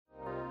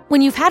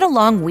When you've had a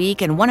long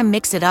week and want to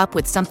mix it up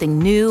with something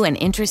new and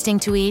interesting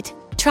to eat,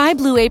 try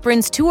Blue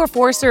Apron's 2 or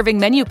 4 serving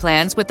menu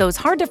plans with those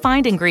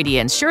hard-to-find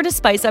ingredients sure to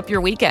spice up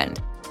your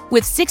weekend.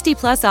 With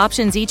 60-plus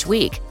options each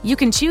week, you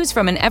can choose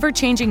from an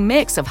ever-changing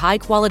mix of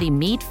high-quality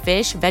meat,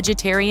 fish,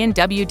 vegetarian,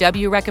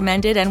 WW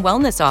recommended, and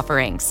wellness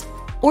offerings.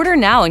 Order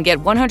now and get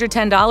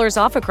 $110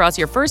 off across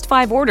your first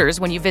 5 orders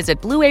when you visit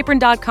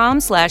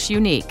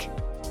blueapron.com/unique.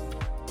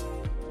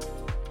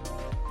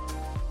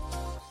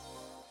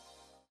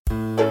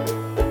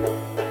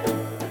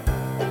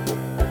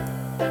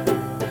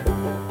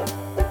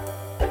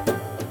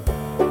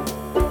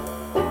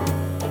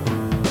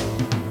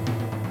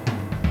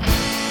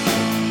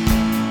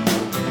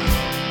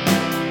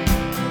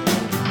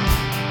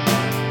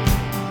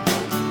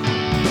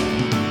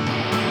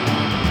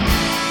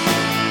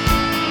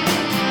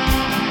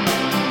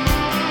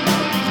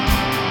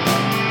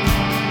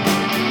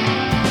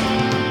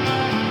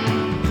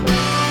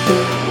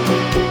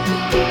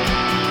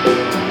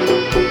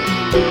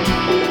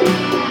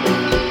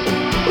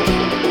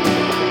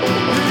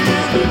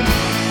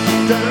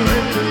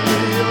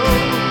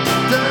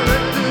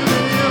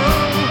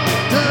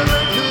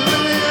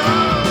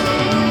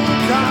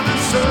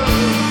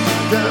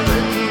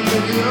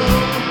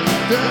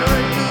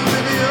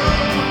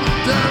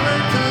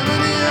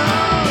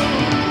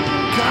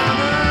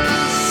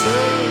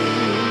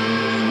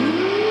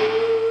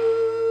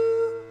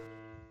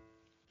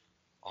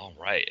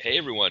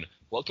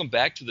 Welcome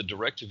back to the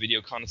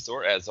Direct-to-Video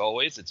Connoisseur. As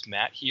always, it's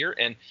Matt here,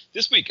 and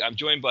this week I'm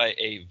joined by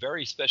a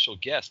very special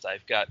guest.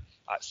 I've got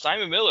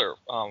Simon Miller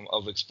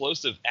of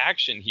Explosive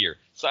Action here.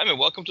 Simon,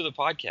 welcome to the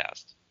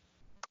podcast.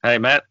 Hey,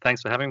 Matt.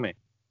 Thanks for having me.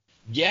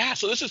 Yeah,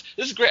 so this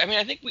is great. I mean,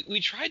 I think we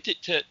tried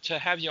to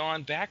have you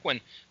on back when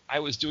I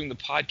was doing the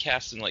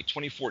podcast in like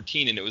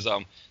 2014, and it was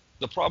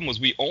the problem was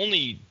we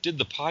only did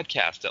the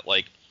podcast at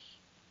like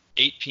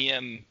 8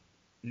 p.m.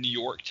 New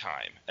York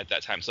time at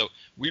that time, so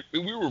we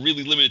were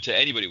really limited to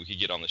anybody we could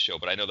get on the show.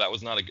 But I know that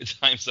was not a good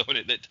time zone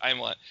at that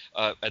time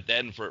at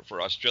then for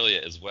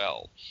Australia as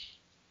well.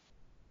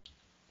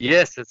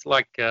 Yes, it's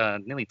like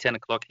nearly 10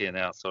 o'clock here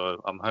now,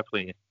 so I'm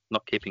hopefully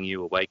not keeping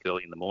you awake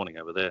early in the morning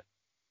over there.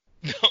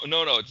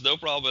 No, it's no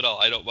problem at all.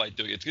 I don't mind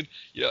doing it. It's good,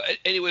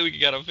 anyway, we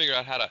can kind of figure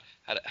out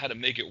how to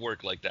make it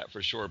work like that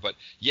for sure. But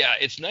yeah,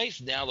 it's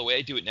nice now the way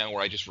I do it now,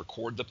 where I just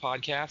record the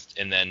podcast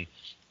and then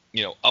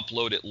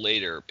upload it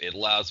later. It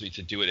allows me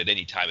to do it at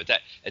any time.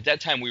 At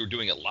that time, we were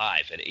doing it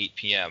live at 8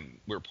 p.m.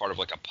 We were part of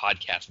like a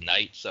podcast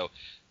night, so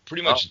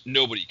pretty much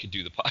nobody could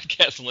do the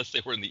podcast unless they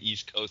were in the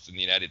East Coast in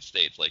the United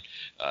States. Like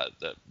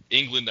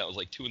England, that was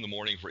like 2 a.m.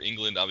 for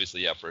England.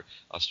 Obviously, yeah, for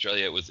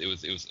Australia, it was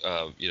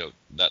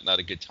not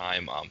a good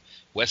time.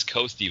 West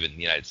Coast even in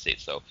the United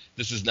States. So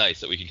this is nice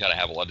that we can kind of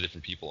have a lot of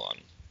different people on.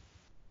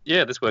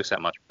 Yeah, this works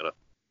out much better.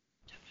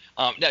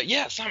 Now,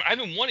 yeah, Simon, I've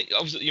been wanting.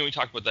 Obviously, we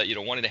talked about that.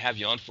 Wanting to have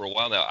you on for a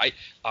while now. I,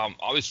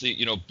 obviously,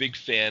 big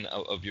fan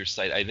of your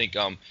site. I think,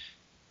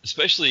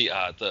 especially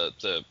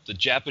the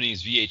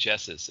Japanese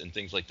VHSs and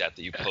things like that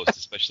you post,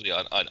 especially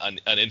on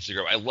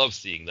Instagram. I love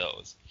seeing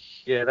those.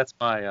 Yeah, that's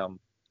my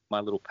my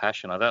little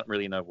passion. I don't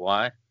really know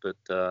why, but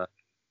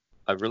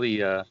I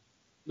really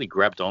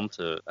grabbed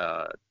onto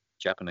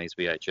Japanese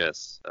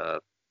VHS.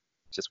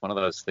 Just one of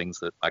those things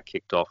that I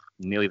kicked off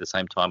nearly the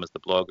same time as the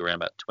blog, around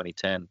about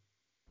 2010.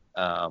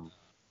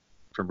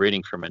 From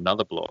reading from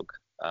another blog.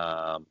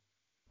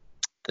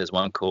 There's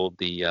one called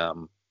the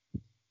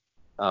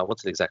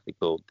what's it exactly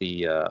called?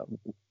 The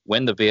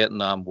When the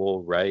Vietnam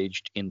War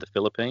Raged in the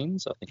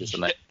Philippines, I think is the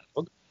name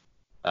of the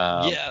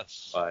blog.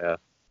 Yes. By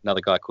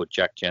another guy called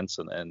Jack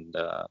Jensen, and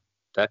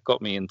that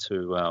got me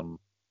into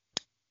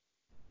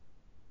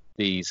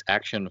these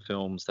action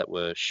films that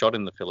were shot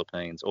in the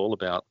Philippines, all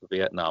about the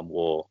Vietnam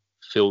War,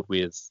 filled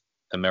with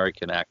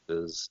American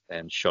actors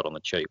and shot on the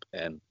cheap.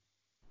 And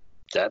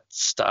that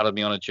started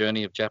me on a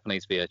journey of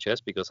Japanese VHS,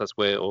 because that's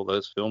where all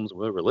those films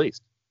were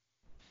released.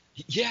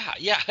 Yeah.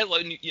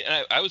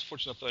 I was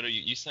fortunate enough. I know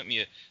you sent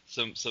me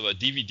some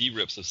DVD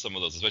rips of some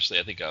of those, especially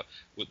I think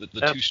with the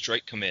 2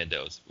 Strike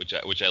Commandos, which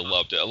I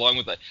loved. Along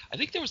with that, I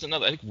think there was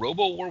another. I think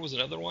Robo War was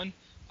another one.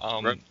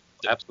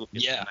 Absolutely.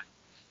 Yeah.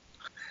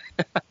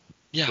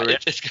 Yeah.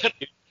 It's kind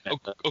of.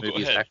 Go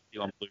ahead. Actually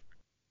on Blu-ray.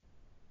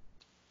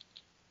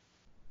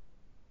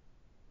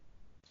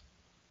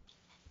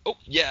 Oh,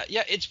 yeah.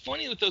 It's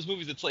funny with those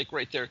movies. It's like,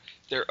 right,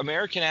 they're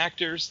American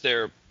actors,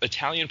 they're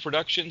Italian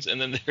productions, and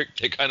then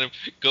they kind of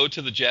go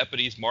to the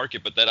Japanese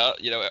market. But that,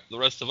 the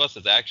rest of us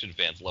as action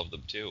fans love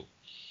them too.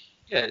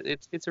 Yeah,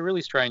 it's a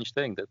really strange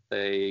thing that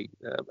they,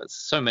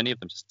 so many of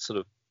them just sort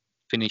of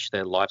finish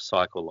their life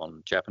cycle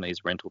on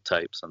Japanese rental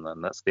tapes, and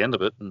then that's the end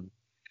of it. And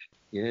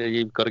yeah,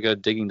 you've got to go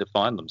digging to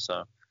find them.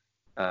 So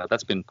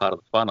that's been part of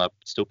the fun. I'm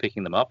still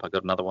picking them up. I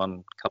got another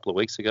one a couple of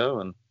weeks ago,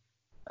 and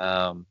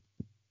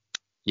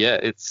yeah,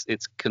 it's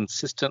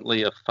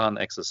consistently a fun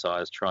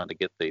exercise trying to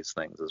get these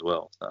things as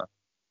well. So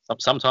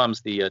sometimes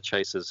the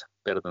chase is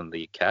better than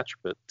the catch,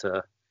 but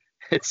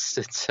it's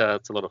a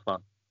lot of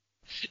fun.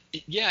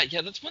 Yeah,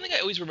 that's one thing I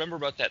always remember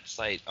about that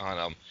site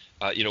on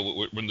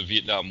when the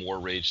Vietnam War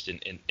raged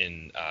in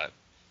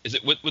Is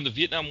it when the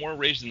Vietnam War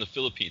raged in the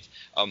Philippines?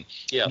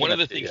 Yeah, One of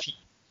the things.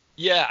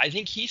 Yeah, I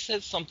think he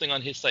says something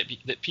on his site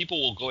that people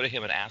will go to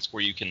him and ask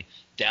where you can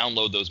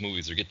download those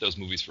movies or get those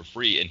movies for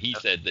free, and he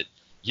said that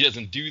he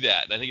doesn't do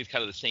that. And I think it's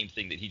kind of the same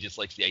thing, that he just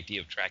likes the idea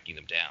of tracking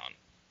them down.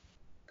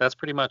 That's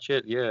pretty much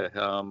it. Yeah.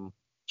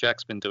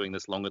 Jack's been doing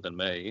this longer than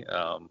me,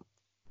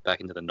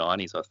 back into the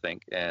 90s, I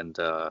think, and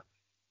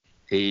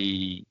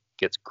he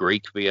gets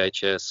Greek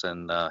VHS,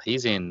 and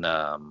he's in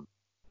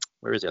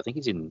where is he? I think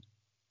he's in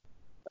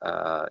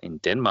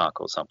Denmark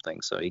or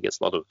something. So he gets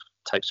a lot of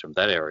tapes from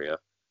that area.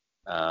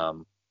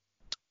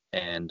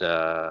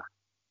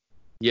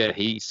 Yeah,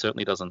 he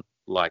certainly doesn't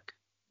like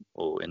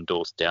or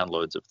endorse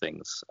downloads of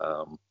things.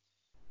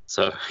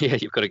 So yeah,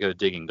 you've got to go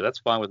digging, but that's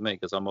fine with me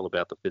because I'm all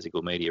about the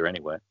physical media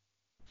anyway.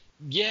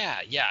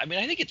 Yeah. I mean,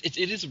 I think it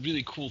is a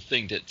really cool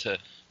thing to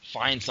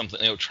find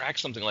something, track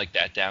something like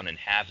that down and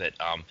have it.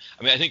 I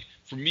mean, I think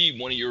for me,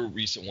 one of your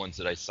recent ones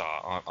that I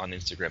saw on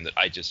Instagram that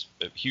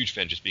a huge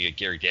fan, just being a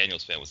Gary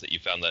Daniels fan, was that you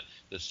found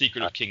the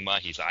Secret of King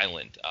Mahi's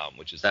Island,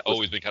 which has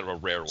always been kind of a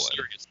rare one.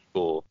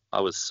 Cool. I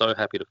was so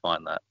happy to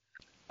find that.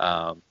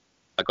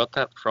 I got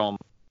that from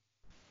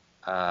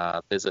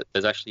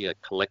there's actually a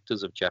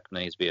collectors of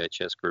Japanese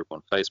VHS group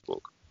on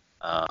Facebook,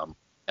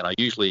 and I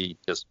usually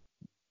just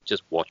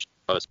watch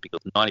the post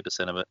because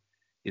 90% of it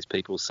is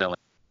people selling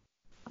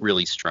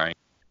really strange,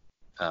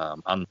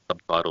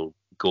 unsubtitled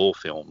gore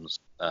films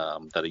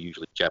that are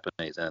usually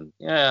Japanese, and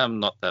yeah, I'm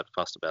not that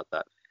fussed about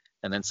that.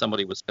 And then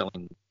somebody was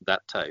selling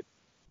that tape,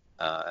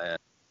 and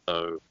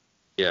so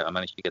yeah, I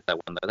managed to get that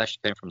one. That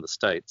actually came from the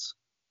States,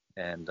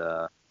 and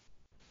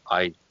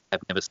I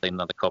have never seen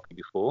another copy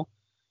before.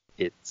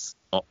 It's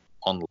not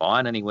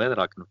online anywhere that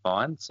I can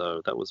find,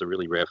 so that was a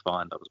really rare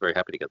find. I was very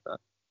happy to get that.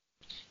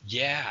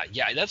 Yeah,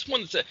 that's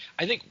one that's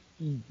I think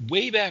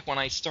way back when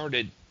I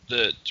started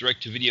the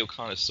direct-to-video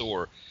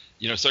connoisseur,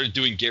 started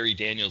doing Gary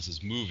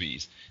Daniels'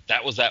 movies.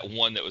 That was that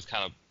one that was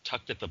kind of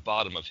tucked at the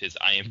bottom of his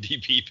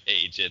IMDb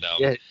page. And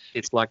yeah,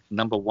 it's like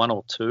number 1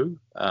 or 2.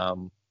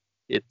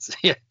 It's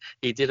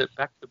he did it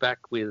back to back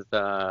with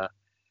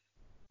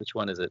which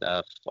one is it?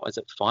 Is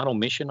it Final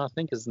Mission? I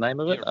think is the name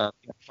of it.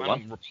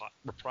 Final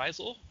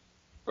Reprisal.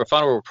 Or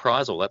Final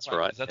Reprisal. That's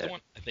right. Is that the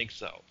one? I think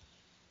so.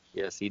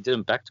 Yes, he did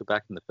them back to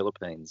back in the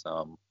Philippines.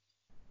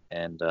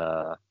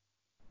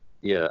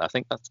 Yeah, I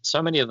think that's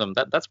so many of them.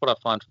 That's what I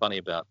find funny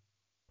about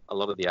a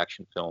lot of the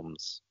action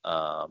films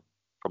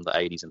from the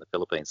 80s in the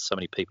Philippines. So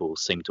many people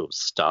seem to have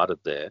started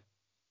there.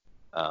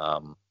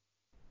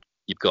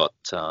 You've got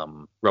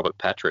Robert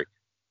Patrick,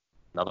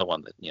 another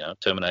one that,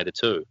 Terminator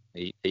 2.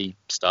 He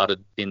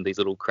started in these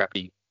little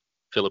crappy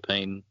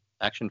Philippine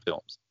action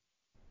films.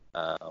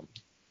 I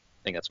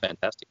think that's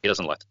fantastic. He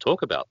doesn't like to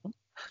talk about them.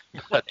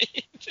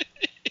 Right.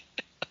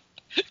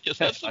 Yes,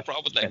 that's the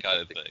problem with that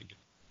kind of thing.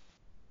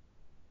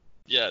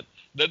 Yeah,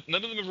 none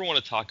of them ever want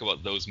to talk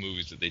about those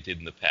movies that they did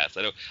in the past.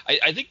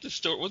 I think the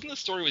story wasn't the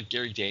story with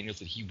Gary Daniels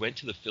that he went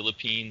to the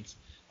Philippines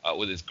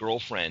with his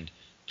girlfriend,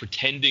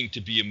 pretending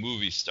to be a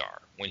movie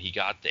star when he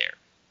got there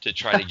to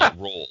try to get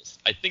roles.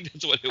 I think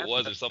that's what it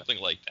was, or something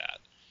like that.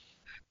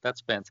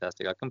 That's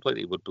fantastic. I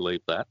completely would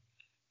believe that.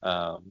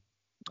 I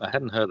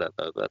hadn't heard that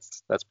though.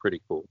 That's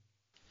pretty cool.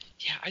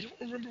 Yeah, I don't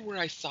remember where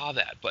I saw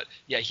that, but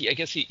yeah, I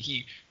guess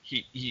he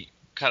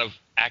kind of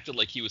acted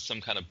like he was some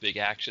kind of big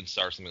action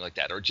star or something like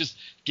that, or just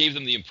gave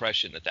them the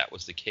impression that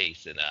was the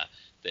case, and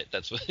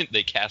that's what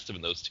they cast him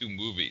in those 2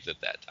 movies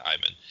at that time,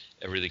 and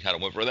everything kind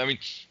of went for it. I mean,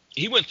 I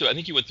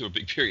think he went through a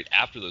big period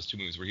after those 2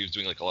 movies where he was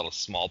doing like a lot of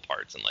small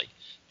parts and like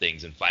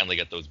things, and finally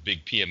got those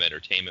big PM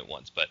Entertainment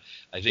ones. But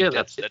I think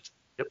that's yep.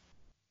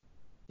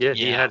 Yeah,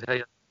 he had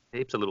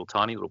heaps of little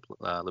tiny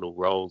little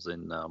roles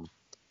in.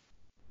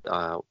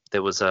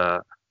 There was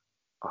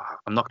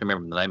I'm not going to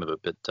remember the name of it,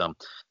 but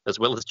as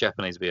well as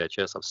Japanese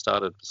VHS, I've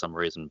started for some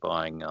reason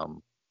buying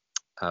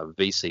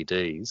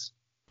VCDs.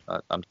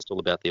 I'm just all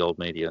about the old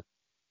media.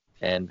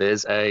 And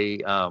there's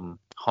a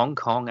Hong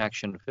Kong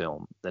action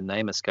film. The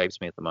name escapes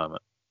me at the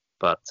moment,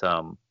 but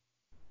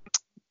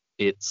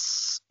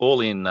it's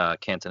all in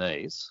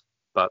Cantonese.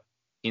 But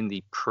in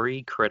the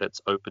pre-credits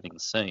opening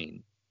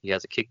scene, he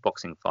has a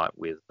kickboxing fight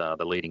with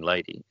the leading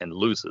lady and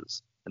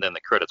loses, and then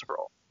the credits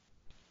roll.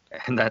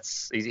 And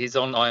he's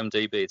on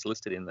IMDb. It's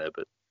listed in there,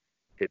 but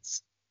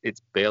it's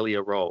barely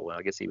a role.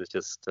 I guess he was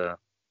just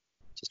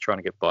trying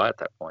to get by at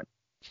that point.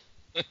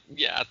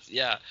 Yeah.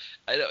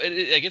 I know.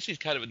 I guess he's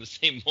kind of in the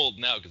same mold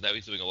now, because now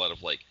he's doing a lot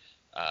of like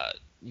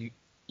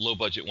low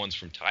budget ones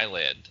from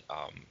Thailand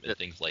and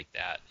things like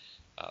that.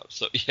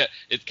 So yeah,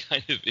 it's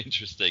kind of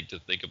interesting to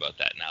think about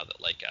that now.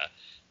 That like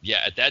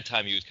at that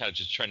time he was kind of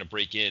just trying to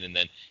break in, and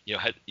then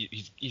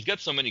he's got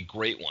so many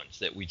great ones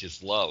that we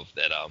just love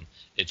that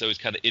it's always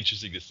kind of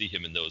interesting to see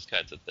him in those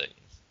kinds of things.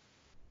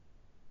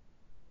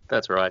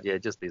 That's right. Yeah,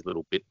 just these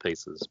little bit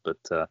pieces,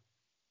 but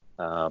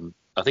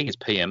I think his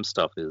PM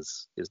stuff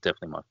is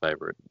definitely my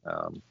favorite.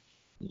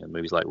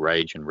 Movies like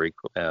Rage and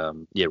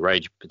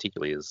Rage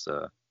particularly is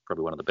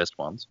probably one of the best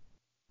ones.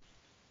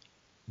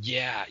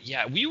 Yeah.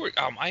 We were.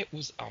 I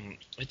was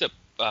at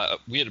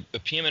we had a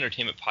PM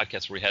Entertainment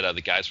podcast where we had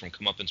the guys from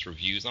Comeuppance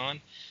Reviews on,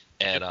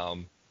 and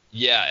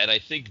and I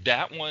think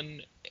that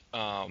one,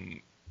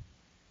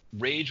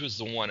 Rage was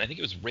the one. I think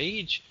it was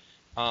Rage.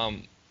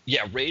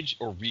 Rage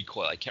or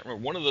Recoil. I can't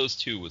remember. One of those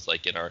two was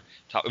like in our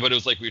top, but it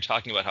was like we were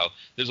talking about how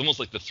there's almost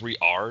like the 3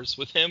 R's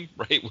with him,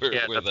 right?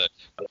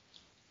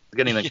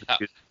 Getting that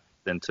confused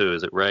then too.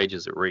 Is it Rage?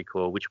 Is it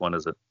Recoil? Which one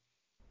is it?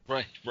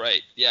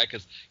 Right. Yeah,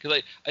 because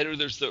I know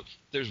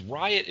there's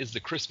Riot is the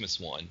Christmas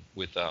one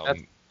with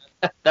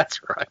That's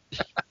right.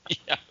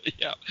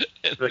 yeah,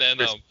 and then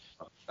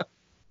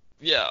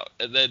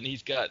and then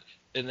he's got,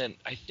 and then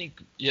I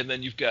think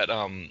then you've got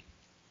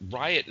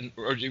Riot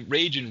or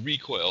Rage and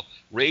Recoil.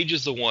 Rage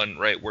is the one,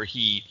 right, where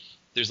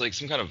there's like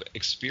some kind of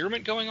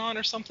experiment going on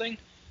or something.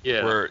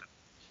 Yeah.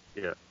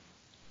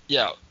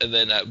 Yeah, and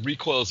then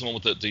Recoil is the one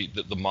with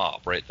the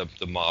mob, right?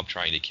 The mob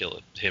trying to kill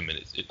him and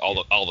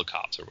all the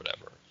cops or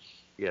whatever.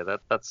 Yeah,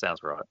 that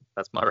sounds right.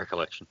 That's my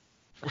recollection.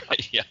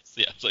 Right. Yes.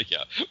 Like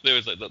there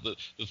was like the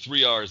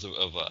 3 R's of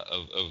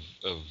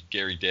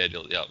Gary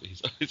Daniel. Yeah,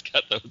 he's always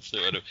got those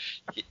sort of.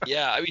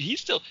 Yeah, I mean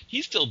he's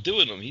still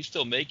doing them. He's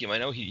still making them. I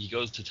know he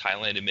goes to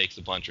Thailand and makes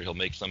a bunch, or he'll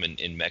make some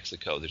in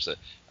Mexico. There's a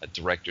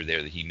director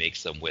there that he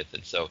makes them with,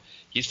 and so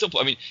he's still.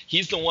 I mean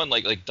he's the one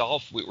like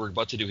Dolph. We're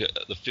about to do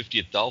the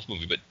 50th Dolph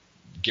movie, but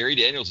Gary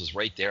Daniels is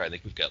right there. I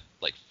think we've got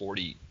like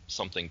 40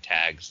 something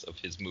tags of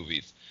his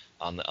movies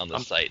on the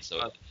site. So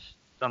I've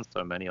done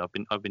so many.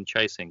 I've been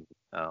chasing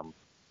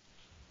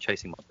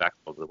my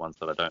backlog, the ones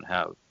that I don't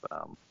have,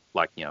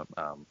 like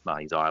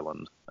Mahi's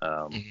Island,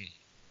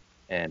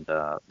 and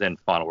then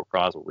Final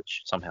Reprisal,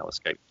 which somehow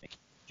escaped me.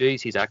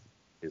 Geez, his acting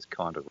is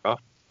kind of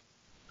rough.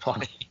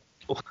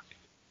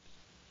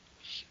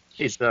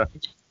 He's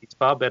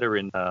far better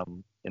in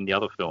the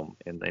other film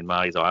in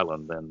Mahi's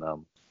Island than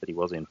that he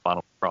was in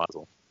Final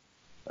Reprisal.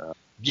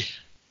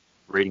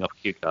 Reading off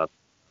cue cards.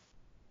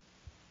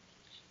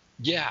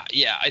 Yeah,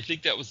 I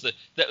think that was the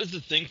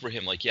thing for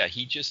him. Like,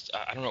 he just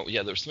I don't know.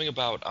 Yeah, there's something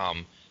about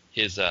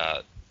his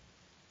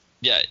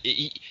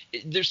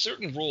there's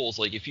certain roles,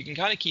 like if you can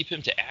kind of keep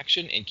him to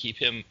action and keep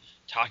him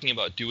talking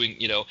about doing,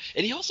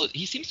 and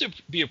he seems to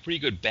be a pretty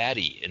good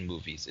baddie in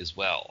movies as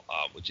well,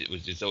 which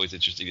is always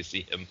interesting to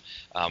see him,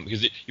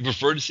 because you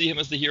prefer to see him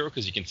as the hero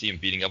because you can see him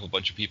beating up a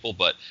bunch of people,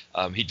 but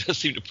he does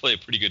seem to play a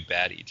pretty good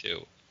baddie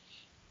too.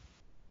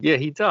 Yeah,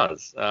 he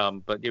does.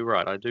 But you're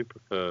right. I do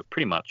prefer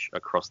pretty much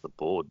across the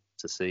board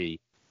to see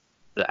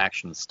the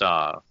action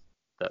star,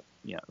 that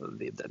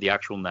the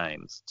actual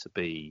names, to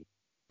be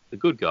the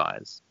good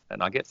guys.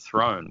 And I get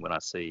thrown when I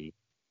see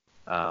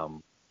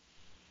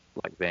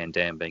like Van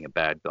Damme being a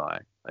bad guy.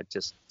 It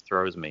just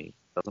throws me.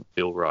 Doesn't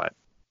feel right.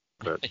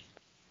 But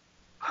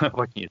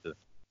what can you do?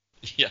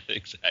 Yeah,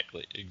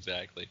 exactly.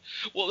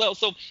 Well, now,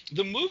 so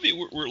the movie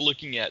we're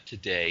looking at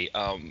today,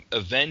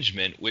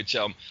 Avengement, which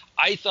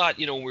I thought,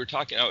 when we were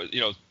talking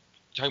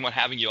about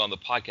having you on the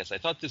podcast, I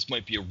thought this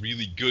might be a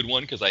really good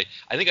one because I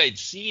think I'd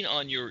seen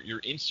on your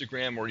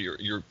Instagram or your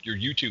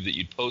YouTube that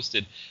you'd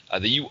posted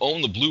that you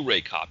own the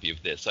Blu-ray copy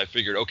of this. So I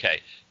figured,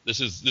 okay, this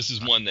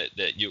is one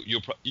that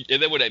you'll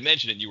and then when I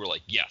mentioned it, you were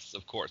like, yes,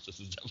 of course, this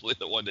is definitely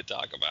the one to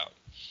talk about.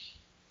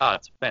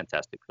 It's a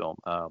fantastic film.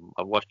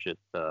 I've watched it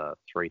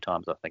 3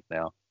 times, I think,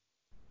 now.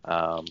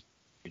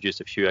 Introduced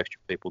a few extra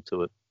people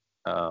to it.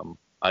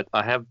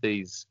 I have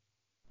these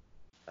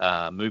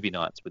movie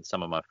nights with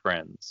some of my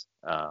friends,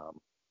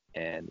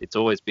 and it's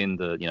always been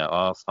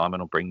Simon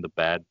will bring the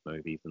bad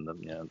movies, and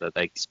that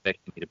they expect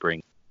me to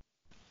bring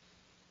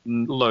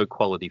low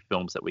quality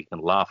films that we can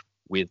laugh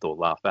with or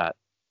laugh at.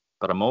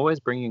 But I'm always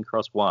bringing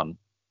across one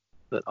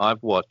that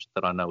I've watched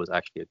that I know is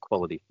actually a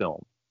quality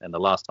film. And the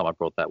last time I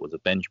brought that was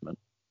Avengement.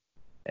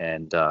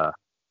 And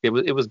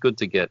it was good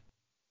to get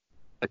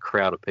a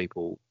crowd of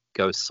people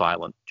go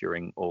silent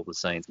during all the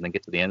scenes and then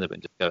get to the end of it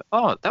and just go,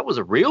 oh, that was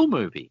a real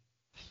movie.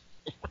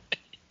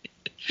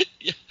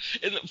 Yeah,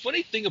 and the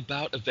funny thing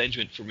about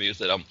Avengement for me is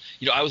that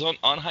I was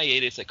on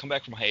hiatus. I come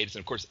back from hiatus,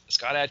 and of course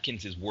Scott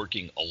Adkins is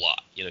working a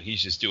lot.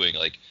 He's just doing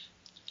like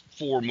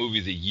 4 or 5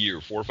 movies a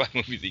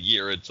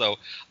year, and so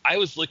I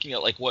was looking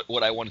at like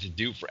what I wanted to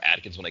do for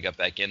Adkins when I got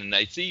back in, and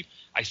I see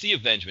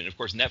Avengement. Of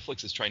course,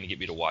 Netflix is trying to get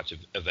me to watch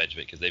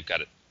Avengement because they've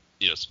got it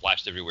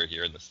splashed everywhere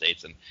here in the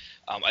States, and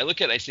I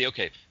look at it, I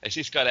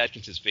see Scott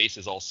Adkins' face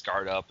is all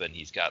scarred up and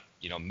he's got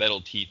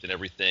metal teeth and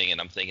everything, and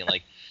I'm thinking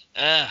like,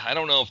 I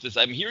don't know if this,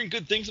 I'm hearing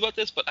good things about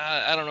this, but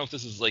I don't know if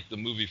this is like the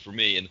movie for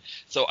me. And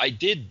so I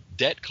did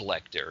Debt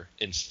Collector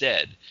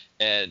instead,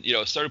 and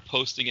started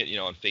posting it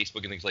on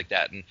Facebook and things like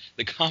that, and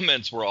the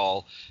comments were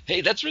all, hey,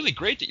 that's really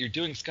great that you're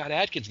doing Scott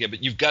Adkins again,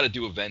 but you've got to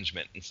do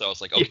Avengement. And so I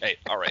was like, okay,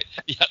 all right,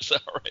 yes,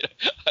 all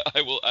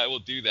right, I will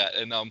do that.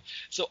 And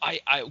so I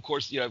of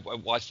course I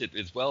watched it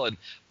as well, and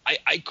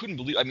I couldn't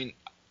believe, I mean,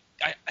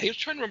 I was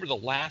trying to remember the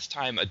last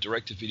time a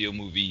direct-to-video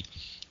movie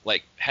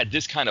like had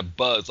this kind of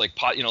buzz, like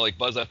like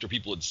buzz after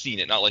people had seen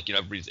it, not like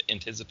everybody's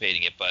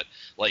anticipating it, but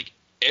like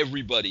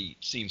everybody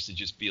seems to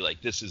just be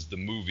like, this is the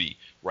movie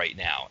right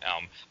now.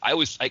 I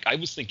was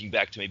thinking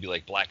back to maybe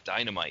like Black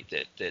Dynamite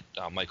that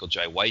Michael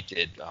Jai White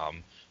did,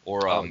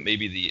 or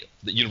maybe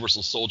the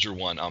Universal Soldier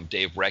one,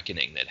 Day of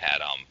Reckoning, that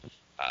had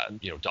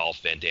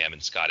Dolph Van Damme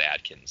and Scott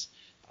Adkins.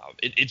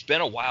 It's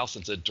been a while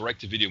since a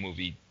direct-to-video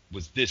movie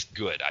was this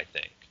good, I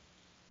think.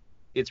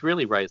 It's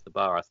really raised the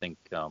bar, I think.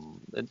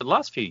 In the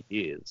last few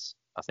years,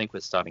 I think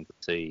we're starting to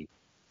see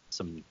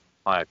some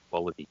higher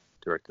quality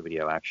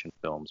direct-to-video action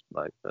films.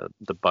 Like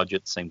the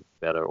budgets seem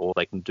better, or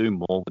they can do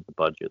more with the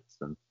budgets,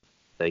 and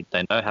they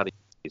know how to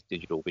use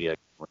digital video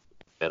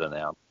better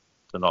now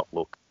to not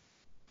look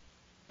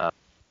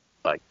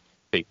like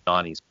peak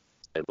 90s.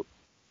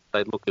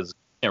 They look as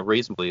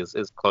reasonably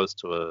as close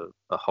to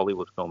a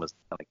Hollywood film as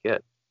they're going to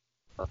get.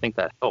 I think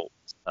that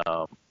helps.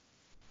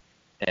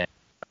 And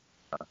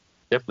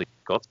definitely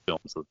Scott's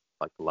films of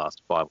like the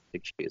last 5 or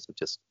 6 years are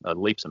just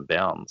leaps and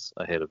bounds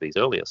ahead of his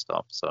earlier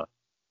stuff. So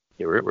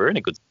yeah, we're in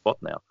a good spot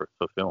now for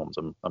films.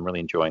 I'm really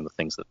enjoying the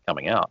things that are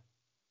coming out.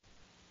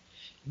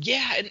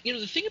 Yeah, and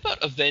the thing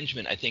about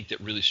Avengement, I think, that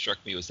really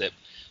struck me was that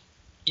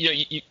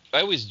I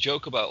always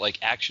joke about like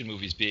action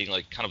movies being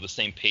like kind of the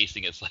same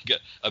pacing as like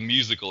a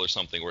musical or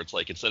something, where it's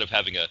like instead of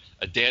having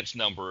a dance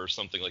number or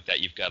something like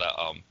that, you've got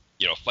a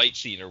fight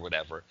scene or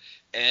whatever.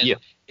 And yeah.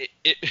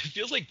 It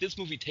feels like this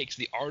movie takes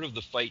the art of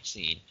the fight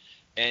scene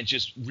and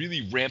just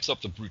really ramps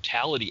up the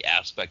brutality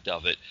aspect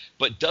of it,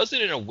 but does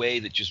it in a way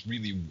that just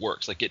really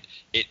works. Like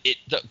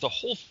the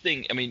whole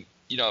thing, I mean,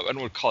 I don't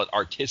want to call it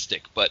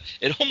artistic, but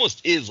it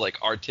almost is like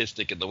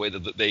artistic in the way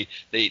that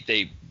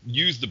they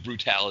use the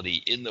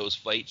brutality in those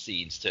fight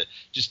scenes to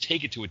just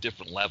take it to a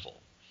different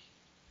level.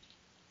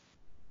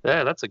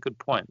 Yeah, that's a good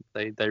point.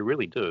 They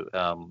really do.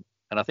 And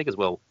I think as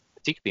well,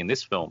 particularly in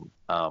this film,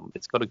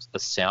 it's got a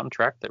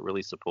soundtrack that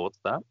really supports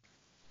that.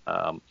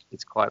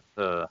 It's quite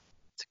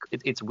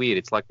it's weird.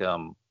 It's like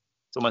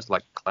it's almost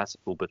like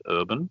classical but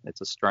urban. It's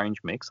a strange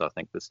mix, I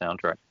think, the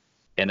soundtrack,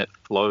 and it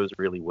flows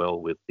really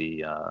well with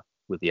the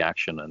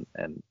action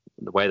and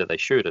the way that they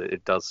shoot it.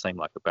 It does seem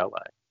like a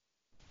ballet.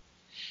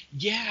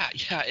 Yeah,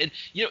 and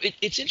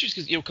it's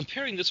interesting because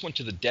comparing this one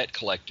to The Debt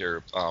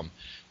Collector,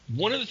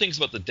 one of the things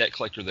about The Debt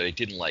Collector that I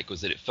didn't like was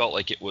that it felt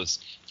like it was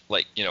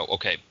like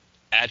okay,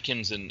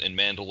 Adkins and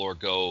Mandalore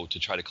go to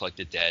try to collect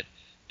a debt.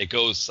 It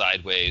goes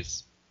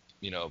sideways.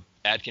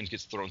 Adkins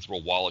gets thrown through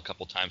a wall a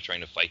couple times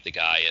trying to fight the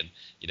guy, and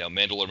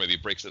Mandalore maybe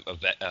breaks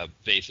a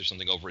vase or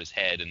something over his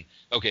head, and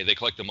okay, they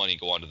collect the money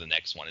and go on to the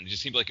next one. And it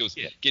just seemed like it was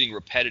getting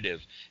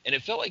repetitive. And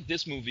it felt like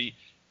this movie,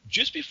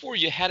 just before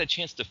you had a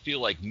chance to feel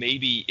like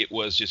maybe it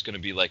was just going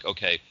to be like,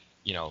 okay,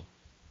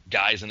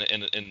 guys in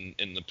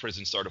the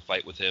prison start a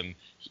fight with him,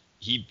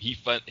 he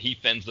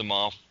fends them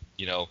off,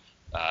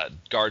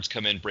 guards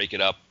come in, break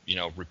it up,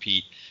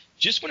 repeat.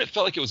 Just when it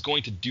felt like it was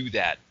going to do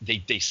that,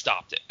 they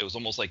stopped it. It was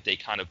almost like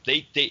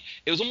it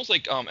was almost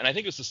like and I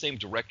think it was the same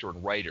director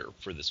and writer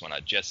for this one,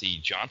 Jesse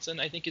Johnson,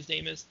 I think his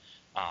name is.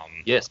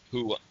 Yes.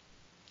 Who?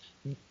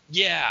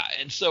 Yeah,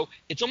 and so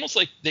it's almost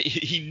like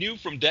he knew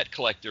from Debt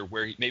Collector,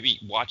 where maybe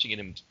watching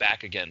it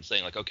back again,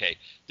 saying like, okay,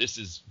 this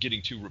is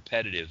getting too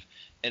repetitive,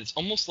 and it's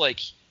almost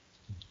like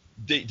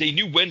they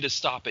knew when to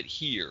stop it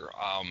here,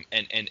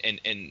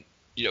 and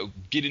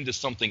get into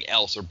something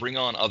else or bring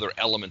on other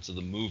elements of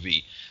the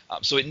movie.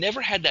 So it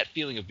never had that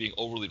feeling of being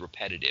overly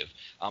repetitive.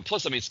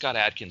 Plus, I mean, Scott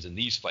Adkins in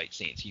these fight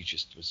scenes, he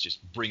was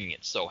just bringing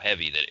it so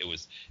heavy that it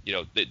was,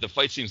 the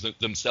fight scenes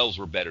themselves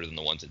were better than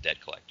the ones in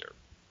Debt Collector.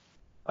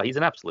 He's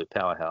an absolute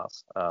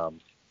powerhouse.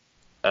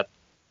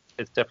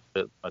 It's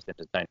definitely the most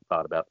entertaining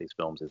part about these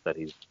films is that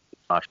his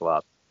martial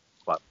arts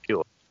is quite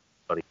pure.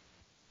 But he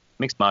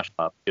mixed martial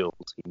art skills.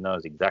 He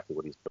knows exactly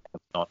what he's doing.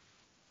 It's not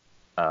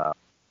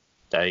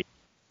I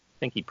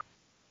think he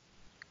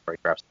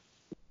choreographs.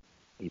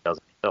 He does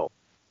it himself,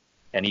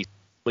 and he's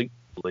completely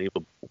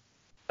believable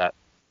that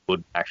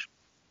would actually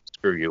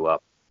screw you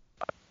up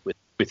with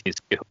his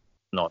skill.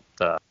 Not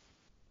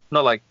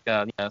like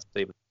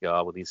Steven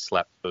Seagal with his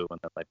slap boo, and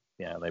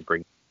then they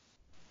bring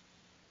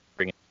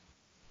in a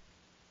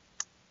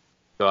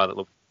guy that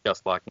looks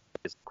just like him,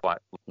 isn't quite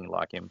looking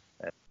like him,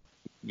 and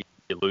you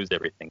lose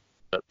everything.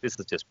 But this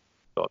is just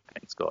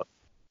Scott,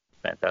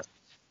 fantastic.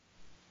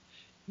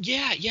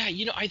 Yeah.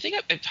 I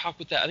think I talked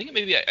with that. I think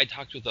maybe I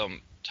talked with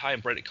Ty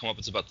and Brett at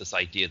Comeuppance about this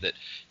idea that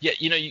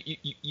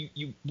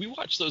we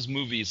watch those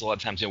movies a lot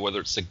of times,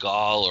 whether it's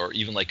Seagal or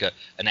even like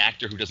an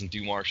actor who doesn't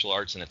do martial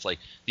arts, and it's like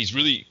these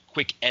really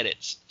quick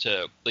edits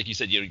to, like you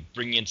said,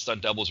 bringing in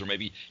stunt doubles or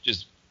maybe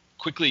just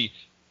quickly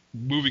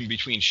moving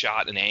between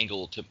shot and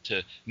angle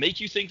to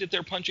make you think that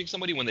they're punching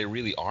somebody when they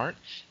really aren't.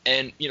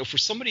 And for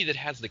somebody that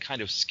has the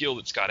kind of skill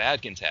that Scott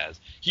Adkins has,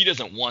 he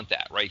doesn't want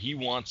that, right? He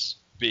wants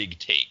big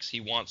takes,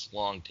 he wants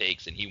long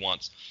takes, and he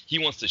wants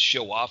to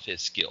show off his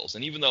skills.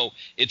 And even though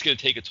it's going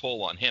to take a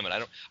toll on him, and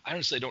I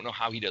honestly don't know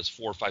how he does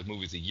 4 or 5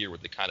 movies a year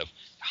with the kind of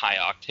high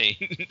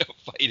octane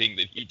fighting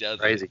that he does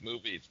in his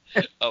movies.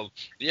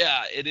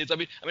 Yeah, it is. I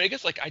mean, I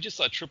guess like I just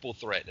saw Triple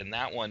Threat, and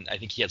that one I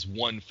think he has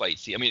one fight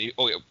scene. I mean,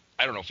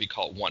 I don't know if you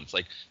call it one. It's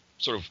like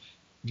sort of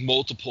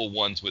multiple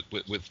ones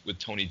with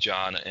Tony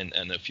Jaa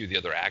and a few of the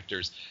other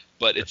actors,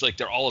 but it's like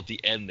they're all at the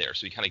end there,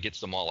 so he kind of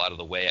gets them all out of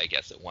the way, I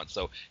guess, at once.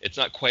 So it's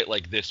not quite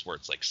like this where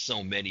it's like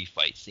so many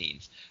fight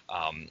scenes,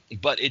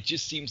 but it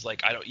just seems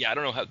like I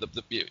don't know how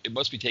it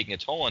must be taking a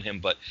toll on him,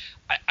 but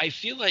I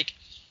feel like,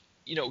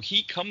 you know,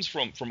 he comes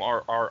from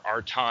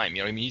our time,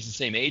 you know, I mean, he's the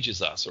same age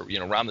as us, or, you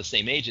know, around the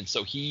same age, and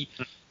so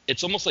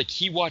it's almost like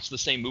he watched the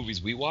same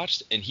movies we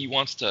watched, and he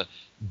wants to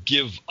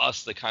give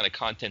us the kind of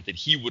content that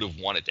he would have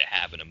wanted to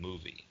have in a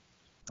movie.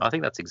 I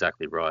think that's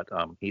exactly right.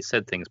 He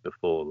said things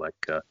before,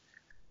 like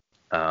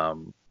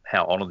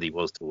how honored he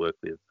was to work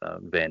with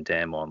Van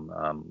Damme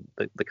on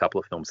the couple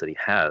of films that he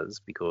has,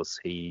 because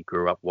he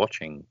grew up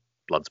watching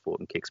Bloodsport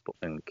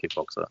and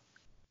Kickboxer.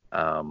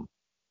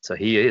 So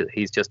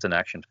he's just an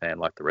action fan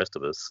like the rest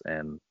of us,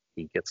 and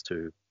he gets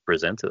to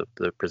present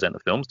the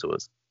films to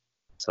us.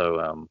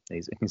 So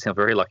he's in a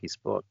very lucky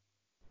spot.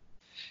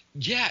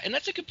 Yeah, and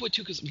that's a good point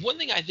too, because one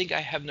thing I think I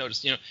have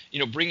noticed, you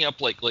know, bringing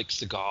up like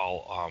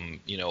Seagal,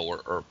 you know,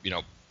 or you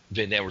know,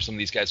 Van Damme, or some of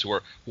these guys who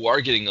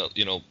are getting,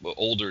 you know,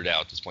 older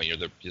now at this point. You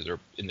know, they're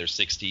in their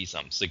 60s.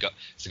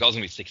 Seagal's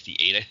gonna be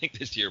 68, I think,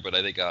 this year, but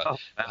I think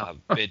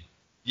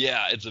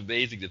yeah, it's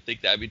amazing to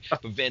think that. I mean,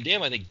 but Van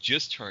Damme, I think,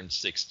 just turned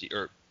 60,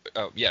 or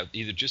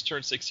either just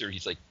turned 60 or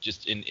he's like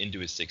just into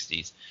his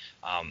 60s,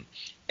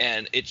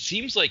 and it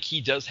seems like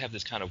he does have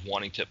this kind of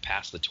wanting to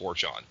pass the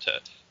torch on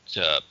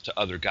to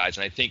other guys,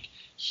 and I think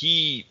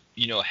he,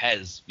 you know,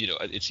 has, you know,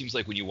 it seems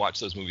like when you watch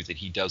those movies that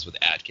he does with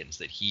Atkins,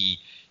 that he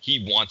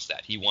wants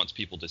that. He wants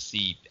people to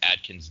see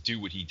Atkins do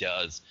what he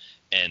does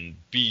and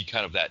be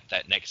kind of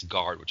that next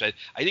guard, which I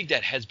think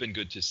that has been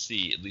good to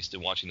see, at least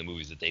in watching the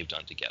movies that they've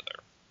done together.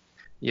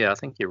 Yeah, I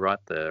think you're right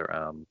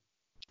there.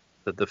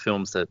 That the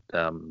films that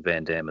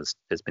Van Damme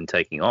has been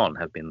taking on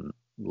have been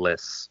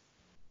less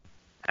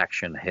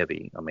action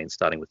heavy. I mean,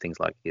 starting with things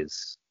like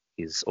his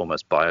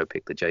almost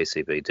biopic, the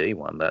JCVD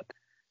one, that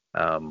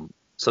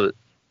sort of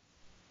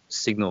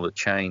signaled a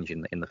change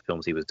in the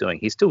films he was doing.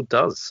 He still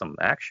does some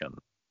action,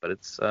 but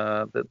it's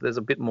there's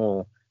a bit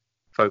more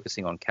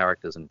focusing on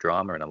characters and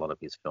drama in a lot of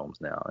his films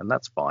now, and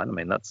that's fine. I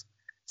mean, it's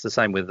the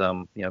same with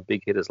you know,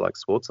 big hitters like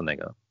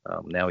Schwarzenegger.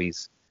 Now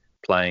he's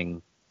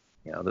playing,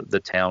 you know, the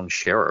town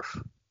sheriff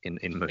in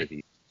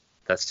movies.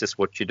 That's just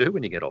what you do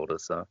when you get older.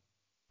 So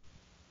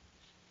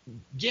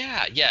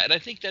yeah, and I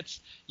think that's,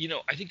 you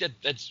know, I think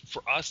that's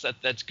for us,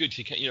 that's good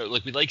to, you know,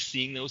 like, we like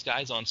seeing those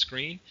guys on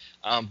screen,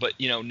 but,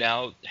 you know,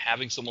 now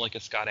having someone like a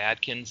Scott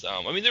Adkins,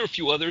 I mean, there are a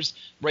few others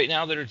right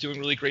now that are doing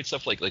really great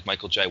stuff, like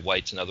Michael Jai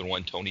White's another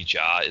one. Tony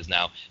Jaa is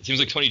now, it seems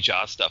like Tony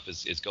Jaa stuff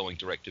is going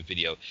direct to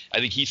video. I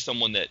think he's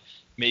someone that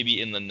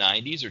maybe in the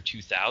 90s or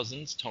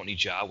 2000s, Tony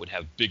Jaa would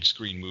have big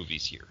screen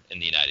movies here in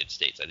the United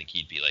States. I think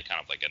he'd be like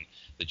kind of like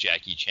the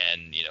Jackie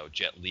Chan, you know,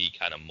 Jet Li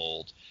kind of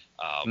mold,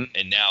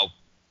 and now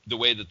the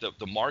way that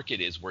the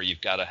market is, where you've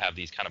got to have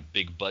these kind of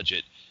big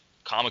budget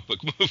comic book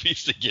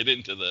movies to get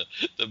into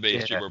the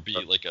mainstream, or be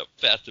like a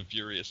Fast and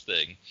Furious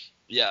thing.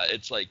 Yeah,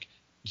 it's like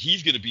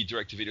he's going to be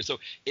direct to video. So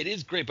it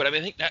is great. But I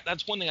mean, I think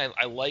that's one thing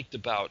I liked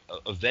about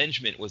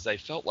Avengement, was I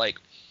felt like,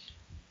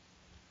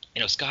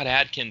 you know, Scott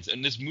Adkins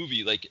in this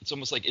movie, like, it's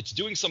almost like it's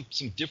doing some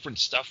different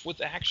stuff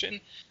with action,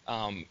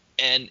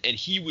 and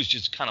he was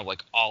just kind of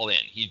like all in.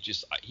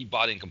 He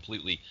bought in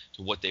completely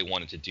to what they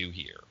wanted to do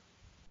here.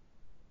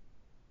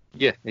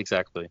 yeah,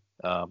 exactly.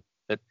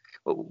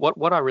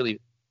 What I really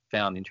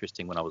found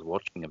interesting when I was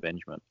watching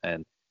Avengement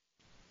and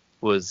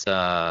was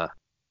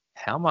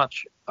how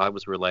much I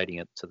was relating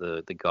it to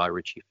the Guy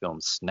Ritchie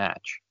film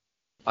Snatch.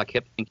 I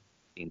kept thinking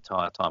the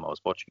entire time I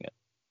was watching it,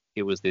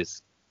 it was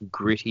this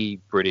gritty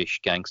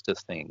British gangster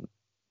thing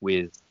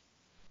with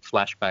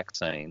flashback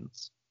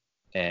scenes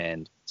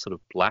and sort of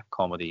black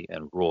comedy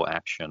and raw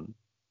action.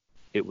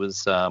 It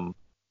was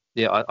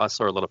I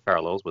saw a lot of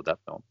parallels with that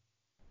film.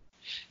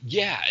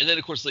 Yeah, and then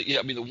of course, like, yeah,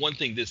 I mean, the one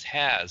thing this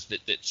has that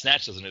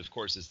Snatch doesn't, of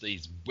course, is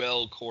these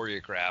well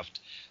choreographed.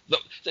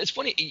 It's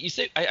funny you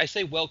say, I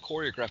say well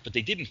choreographed, but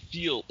they didn't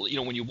feel, you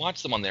know, when you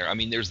watch them on there. I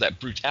mean, there's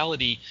that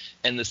brutality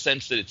and the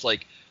sense that it's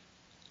like,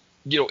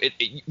 you know,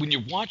 when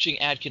you're watching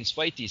Adkins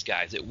fight these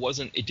guys,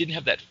 it didn't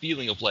have that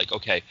feeling of like,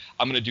 okay,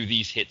 I'm gonna do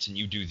these hits and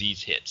you do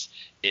these hits.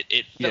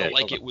 It felt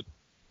like it would.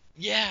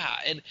 Yeah,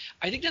 and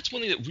I think that's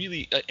one thing that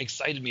really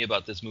excited me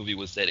about this movie,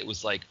 was that it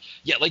was like,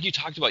 yeah, like you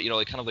talked about, you know,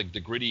 like kind of like the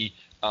gritty,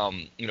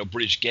 you know,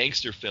 British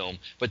gangster film,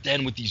 but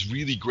then with these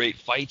really great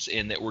fights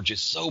in that were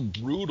just so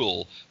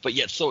brutal, but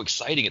yet so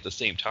exciting at the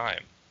same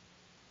time.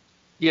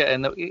 Yeah,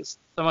 and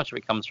so much of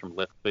it comes from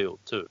left field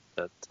too.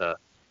 That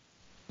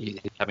he's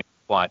having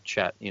a quiet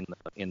chat in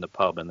the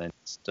pub and then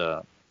just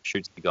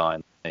shoots the guy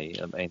in the knee.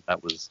 I mean,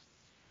 that was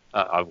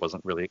I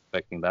wasn't really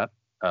expecting that.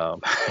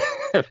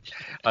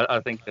 I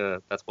think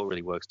that's what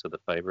really works to the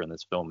favor in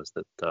this film, is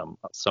that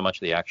so much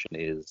of the action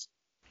is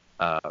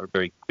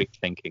very quick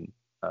thinking.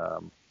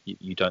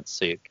 You don't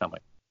see it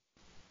coming.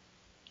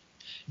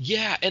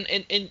 Yeah, and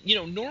you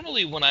know,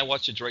 normally when I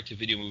watch a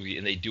direct-to-video movie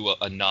and they do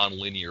a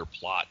non-linear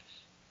plot,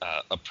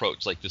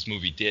 approach like this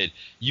movie did,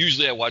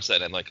 usually I watch that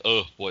and I'm like,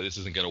 oh boy, this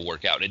isn't going to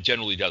work out. And it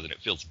generally doesn't. It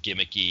feels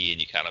gimmicky, and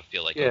you kind of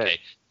feel like, okay,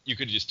 you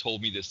could have just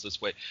told me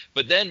this way.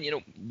 But then,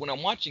 when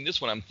I'm watching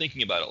this one, I'm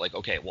thinking about it like,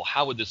 okay, well,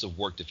 how would this have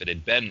worked if it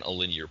had been a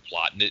linear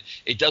plot? And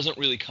it doesn't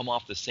really come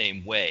off the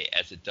same way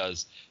as it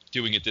does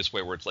doing it this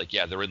way, where it's like,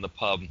 yeah, they're in the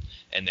pub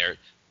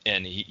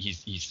and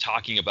he's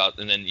talking about,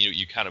 and then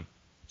you kind of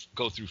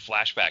go through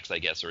flashbacks, I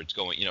guess, or it's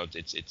going,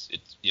 it's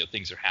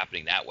things are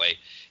happening that way.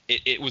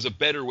 It was a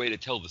better way to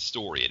tell the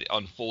story. It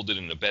unfolded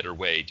in a better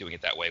way doing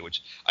it that way,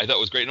 which I thought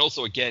was great, and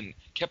also again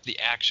kept the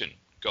action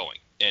going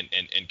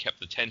and kept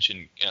the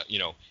tension,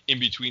 in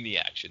between the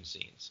action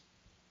scenes.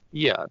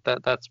 Yeah,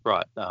 that's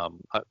right.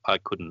 I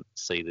couldn't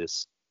see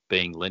this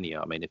being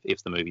linear. I mean,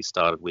 if the movie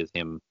started with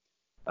him,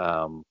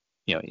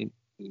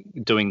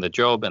 doing the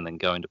job and then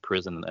going to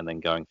prison and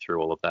then going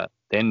through all of that,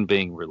 then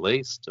being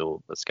released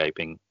or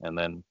escaping, and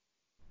then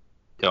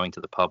going to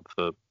the pub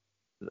for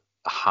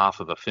half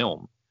of a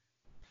film,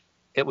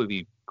 it would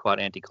be quite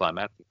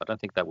anticlimactic. I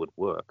don't think that would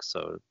work.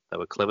 So they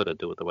were clever to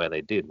do it the way they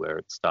did, where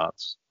it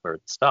starts,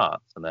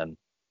 and then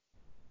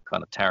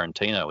kind of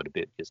Tarantino a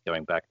bit, just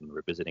going back and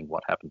revisiting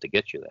what happened to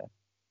get you there.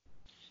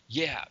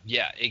 Yeah,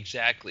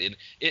 exactly. And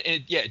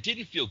it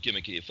didn't feel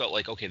gimmicky. It felt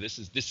like, okay, this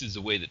is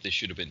the way that this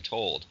should have been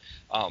told.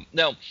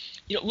 Now,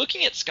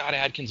 looking at Scott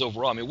Adkins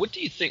overall, I mean, what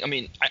do you think? I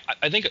mean,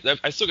 I think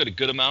I still got a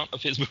good amount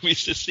of his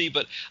movies to see,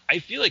 but I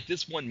feel like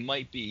this one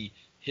might be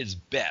his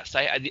best.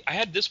 I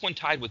had this one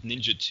tied with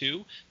Ninja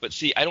 2, but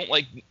see, I don't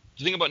like.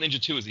 The thing about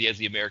Ninja 2 is he has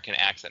the American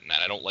accent in that.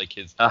 I don't like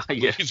his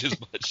movies as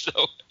much,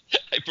 so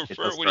I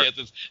prefer when he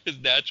has his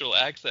natural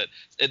accent.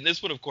 And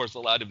this one, of course,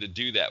 allowed him to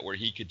do that, where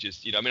he could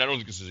just, I don't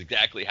think this is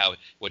exactly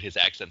what his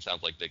accent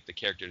sounds like, the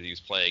character that he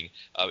was playing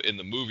in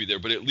the movie there,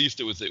 but at least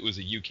it was a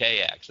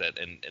UK accent,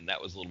 and that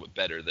was a little bit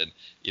better than,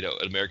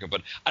 an American.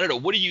 But I don't know,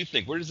 what do you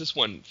think? Where does this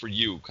one, for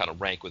you, kind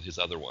of rank with his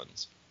other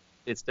ones?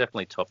 It's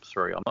definitely top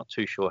 3. I'm not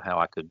too sure how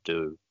I could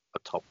do a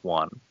top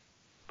 1,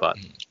 but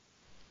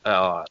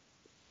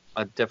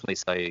I'd definitely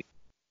say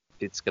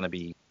it's going to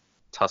be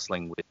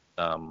tussling with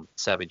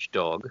Savage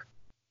Dog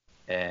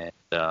and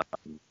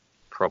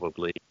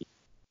probably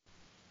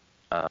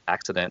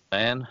Accident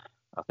Man.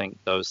 I think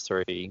those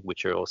 3,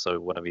 which are also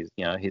one of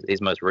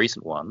his most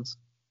recent ones.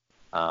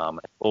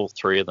 All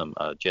 3 of them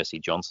are Jesse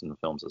Johnson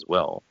films as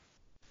well.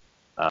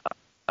 I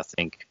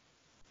think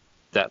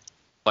that,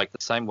 like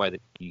the same way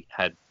that you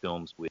had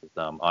films with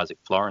Isaac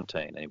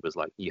Florentine, and it was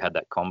like you had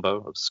that combo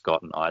of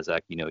Scott and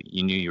Isaac. You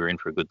knew you were in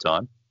for a good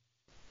time.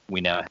 We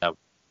now have a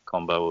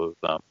combo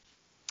of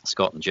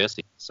Scott and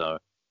Jesse, so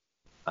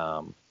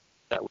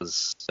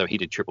so he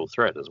did Triple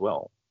Threat as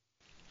well.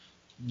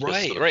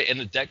 Right, and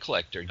the Debt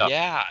Collector,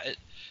 yeah.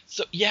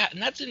 So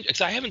and that's because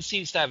I haven't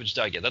seen Savage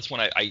Dog yet. That's one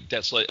I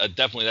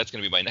definitely that's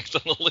going to be my next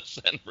on the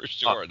list then for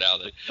sure. Now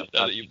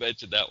that you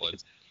mentioned that one,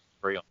 it's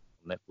free on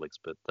Netflix,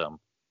 but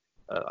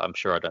I'm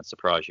sure I don't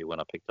surprise you when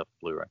I picked up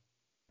Blu-ray.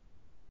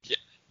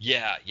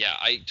 Yeah,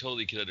 I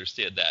totally can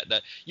understand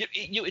that.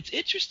 It's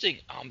interesting.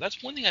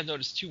 That's one thing I've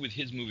noticed too with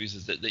his movies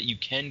is that you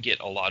can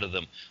get a lot of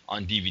them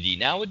on DVD.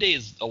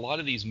 Nowadays, a lot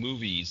of these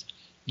movies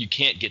you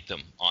can't get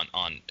them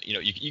on.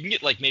 You can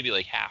get maybe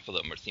half of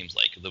them. It seems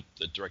like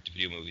the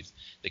direct-to-video movies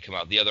that come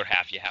out. The other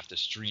half you have to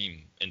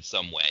stream in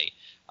some way.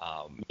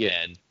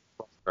 And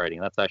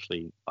frustrating. That's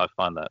actually, I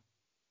find that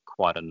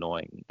quite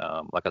annoying.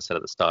 Like I said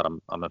at the start,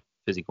 I'm a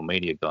physical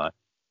media guy.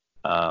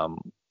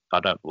 I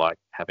don't like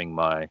having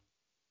my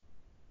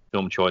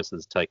film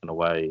choices taken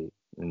away,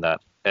 in that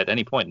at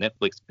any point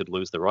Netflix could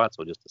lose the rights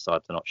or just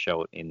decide to not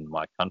show it in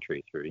my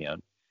country through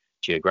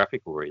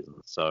geographical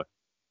reasons. So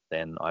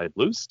then I'd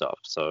lose stuff.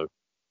 So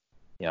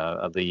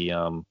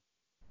the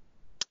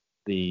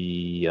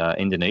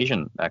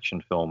Indonesian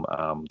action film,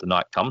 The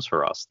Night Comes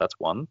for Us, that's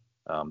one.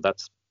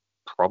 That's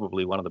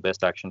probably one of the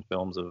best action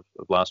films of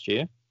last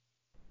year,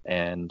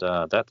 and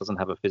that doesn't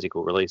have a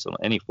physical release on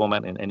any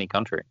format in any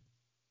country,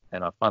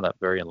 and I find that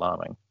very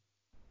alarming.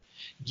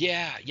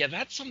 Yeah,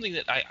 that's something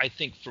that I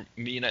think for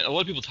me, and a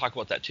lot of people talk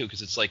about that too,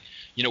 because it's like,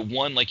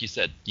 one, like you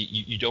said,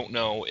 you don't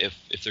know if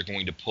they're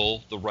going to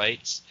pull the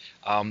rights.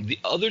 The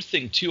other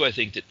thing too, I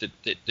think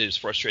that is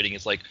frustrating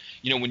is like,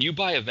 when you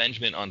buy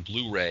Avengement on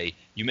Blu-ray,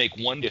 you make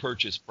one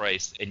purchase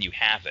price and you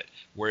have it.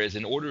 Whereas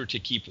in order to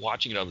keep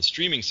watching it on the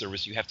streaming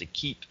service, you have to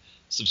keep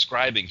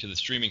subscribing to the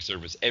streaming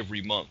service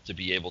every month to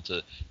be able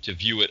to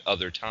view it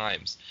other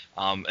times.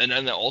 And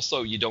then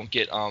also you don't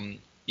get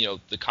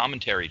the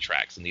commentary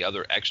tracks and the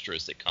other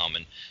extras that come,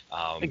 and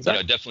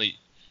exactly. Definitely,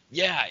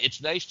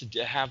 it's nice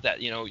to have that,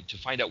 to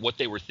find out what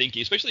they were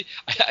thinking. Especially,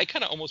 I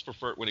kind of almost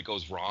prefer it when it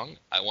goes wrong.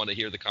 I want to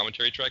hear the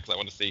commentary tracks. I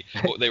want to see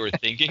what they were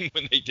thinking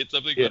when they did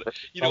something. But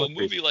a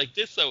movie like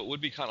this, though, it would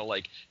be kind of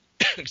like,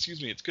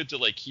 excuse me, it's good to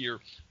hear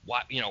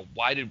why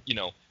did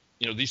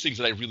these things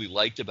that I really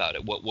liked about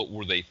it. What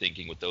were they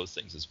thinking with those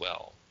things as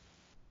well?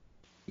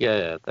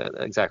 Yeah,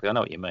 exactly. I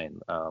know what you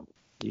mean.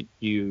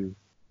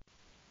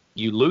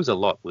 You lose a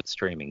lot with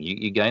streaming.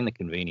 You gain the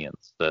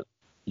convenience that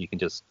you can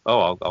just,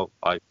 I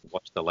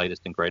watched the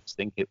latest and greatest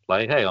thing, hit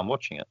play, hey, I'm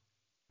watching it.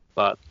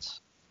 But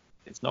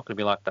it's not going to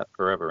be like that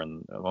forever.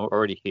 And I'm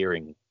already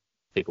hearing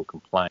people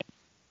complain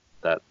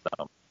that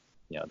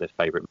their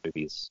favorite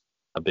movies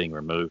are being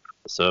removed from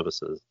the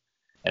services.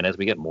 And as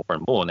we get more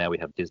and more, now we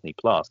have Disney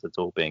Plus. It's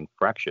all being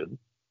fractured.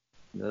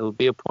 There'll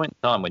be a point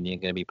in time when you're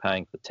going to be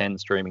paying for 10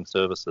 streaming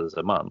services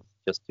a month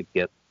just to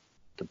get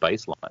the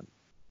baseline,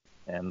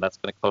 and that's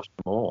going to cost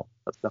you more.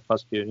 That's going to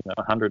cost you,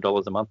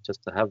 $100 a month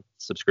just to have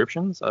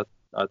subscriptions. I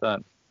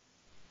don't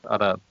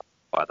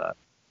buy that.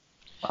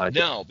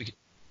 No, because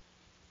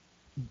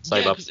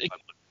save up.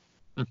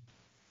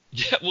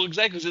 Yeah, well,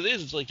 exactly. Because it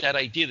is. It's like that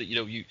idea that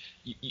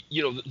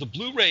the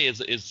Blu-ray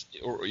is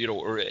or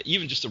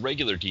even just a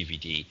regular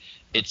DVD.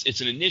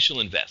 It's an initial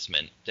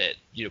investment that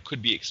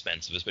could be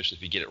expensive, especially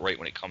if you get it right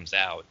when it comes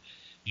out.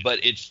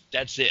 But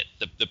that's it.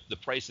 The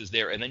price is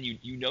there, and then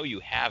you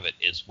have it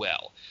as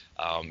well.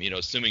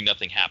 Assuming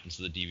nothing happens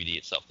to the DVD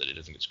itself, that it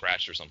doesn't get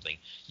scratched or something,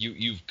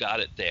 you've got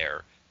it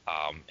there.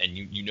 And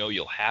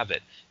you'll have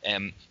it.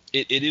 And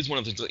it is one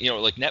of the things,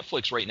 like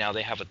Netflix right now,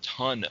 they have a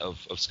ton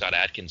of Scott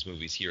Adkins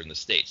movies here in the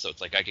States. So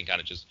it's like I can kind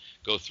of just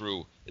go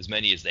through as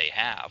many as they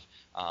have.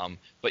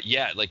 But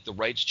yeah, like the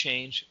rights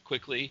change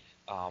quickly.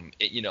 A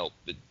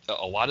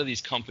lot of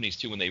these companies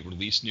too, when they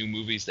release new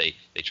movies, they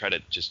try to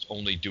just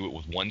only do it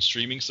with one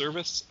streaming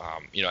service.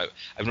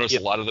 I've noticed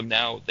a lot of them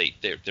now,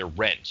 they're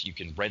rent. You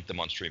can rent them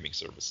on streaming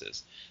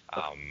services.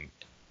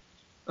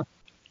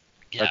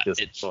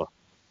 It's...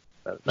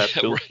 That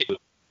fills right.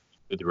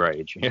 with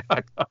rage.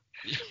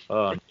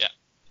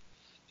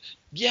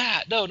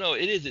 Yeah, no,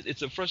 it is.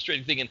 It's a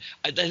frustrating thing, and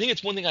I think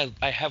it's one thing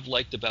I have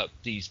liked about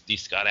these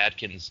Scott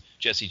Adkins,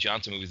 Jesse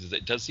Johnson movies is that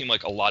it does seem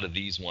like a lot of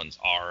these ones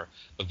are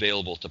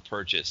available to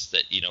purchase.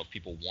 That if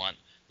people want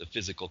the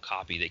physical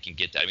copy, they can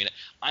get that. I mean,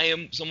 I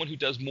am someone who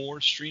does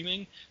more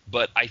streaming,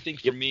 but I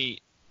think for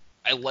me,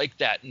 I like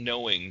that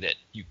knowing that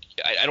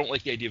I don't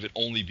like the idea of it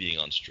only being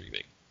on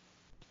streaming.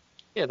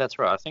 Yeah, that's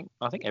right. I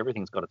think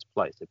everything's got its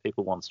place. If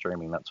people want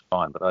streaming, that's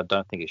fine, but I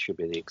don't think it should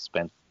be the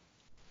expense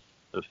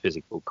of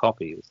physical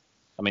copies.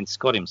 I mean,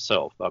 Scott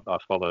himself, I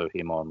follow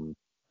him on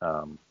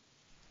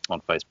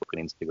Facebook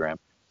and Instagram.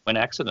 When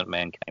Accident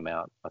Man came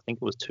out, I think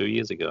it was 2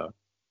 years ago,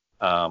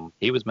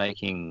 he was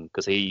making,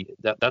 because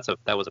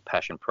that was a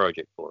passion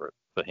project for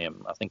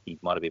him. I think he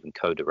might have even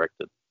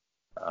co-directed,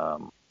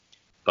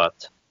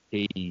 but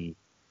he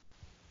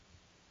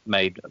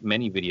made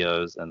many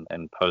videos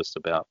and posts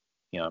about,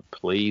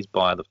 please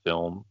buy the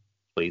film,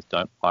 please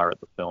don't pirate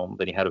the film.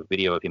 Then he had a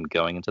video of him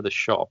going into the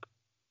shop.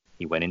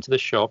 He went into the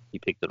shop, he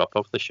picked it up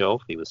off the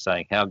shelf. He was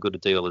saying, how good a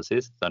deal is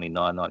this? It's only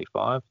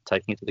 $9.95.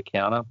 Taking it to the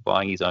counter,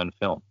 buying his own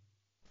film.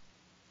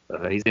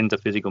 He's into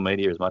physical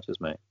media as much as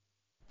me.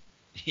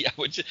 Yeah,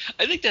 which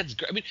I think that's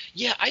great. I mean,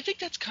 yeah, I think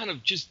that's kind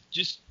of just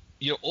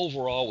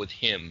overall with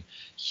him,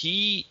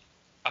 he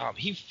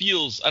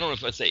feels, I don't know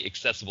if I'd say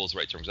accessible is the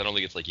right term, because I don't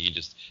think it's like you can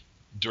just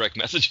direct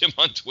message him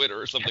on Twitter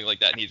or something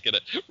like that and he's going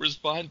to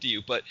respond to you.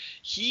 But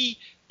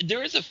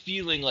there is a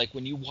feeling like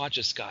when you watch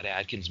a Scott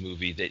Adkins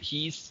movie that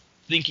he's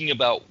thinking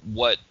about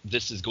what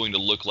this is going to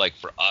look like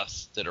for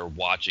us that are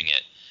watching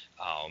it,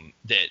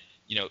 that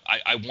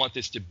I want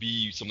this to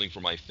be something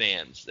for my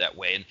fans that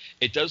way. And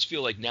it does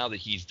feel like now that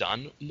he's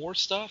done more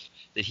stuff,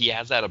 that he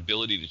has that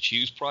ability to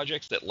choose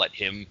projects that let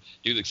him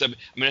do this. I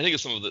mean, I think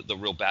of some of the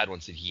real bad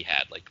ones that he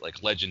had,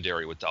 like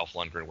Legendary with Dolph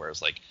Lundgren, where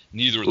it's like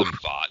neither of them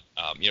fought.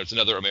 It's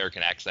another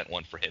American accent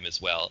one for him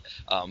as well.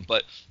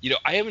 But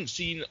I haven't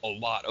seen a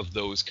lot of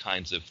those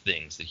kinds of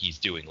things that he's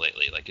doing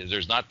lately. Like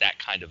there's not that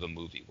kind of a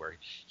movie where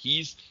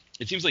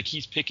it seems like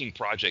he's picking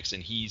projects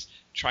and he's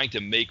trying to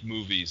make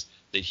movies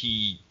that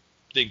he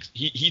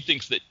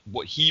thinks that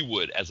what he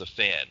would as a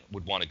fan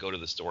would want to go to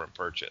the store and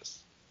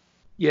purchase.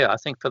 Yeah, I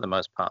think for the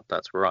most part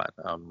that's right.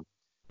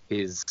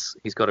 He's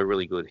got a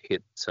really good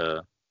hit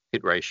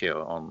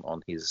ratio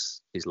on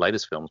his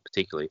latest films,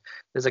 particularly.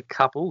 There's a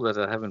couple that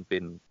haven't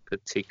been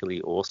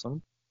particularly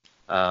awesome.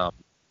 There's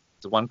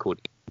one called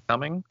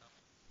Incoming,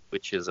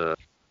 which is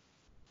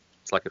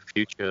it's like a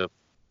future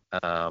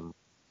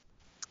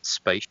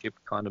spaceship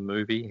kind of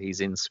movie.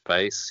 He's in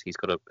space. He's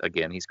got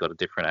a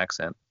different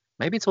accent.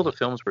 Maybe it's all the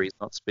films where he's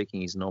not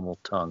speaking his normal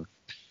tongue.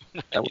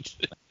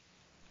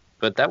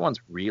 But that one's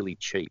really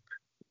cheap.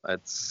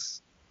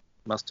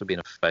 Must have been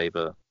a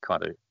Faber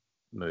kind of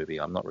movie.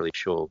 I'm not really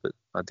sure, but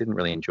I didn't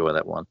really enjoy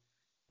that one.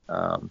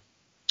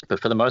 But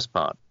for the most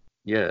part,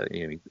 yeah,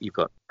 you've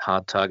got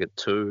Hard Target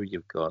 2,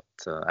 you've got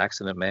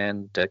Accident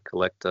Man, Debt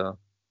Collector,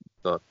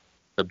 you've got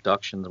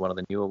Abductions, one of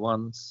the newer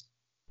ones,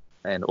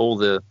 and all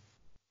the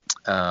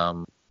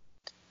Boyka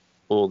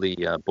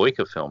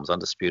films,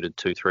 Undisputed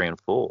 2, 3, and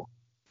 4.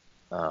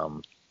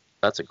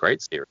 That's a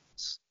great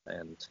series,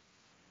 and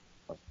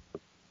I'm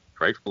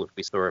grateful if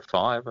we saw a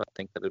 5. I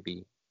think that would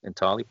be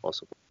entirely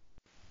possible.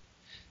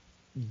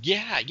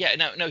 Yeah.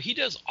 Now he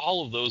does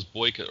all of those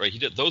Boyka, right?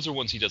 Those are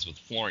ones he does with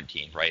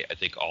Florentine, right? I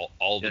think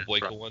all the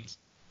Boyka ones.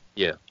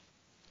 Yeah.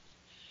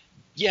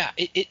 Yeah,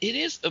 it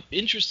is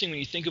interesting when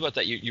you think about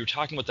that. You're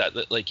talking about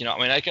that, like, I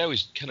mean, like, I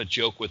always kind of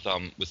joke with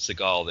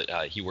Seagal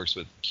that he works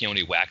with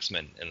Keone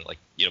Waxman, and, like,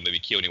 maybe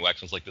Keone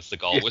Waxman's like the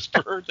Seagal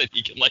whisperer that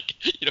he can, like,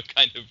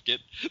 kind of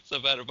get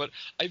stuff out of. But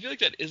I feel like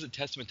that is a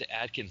testament to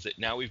Adkins, that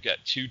now we've got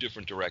two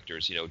different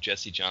directors,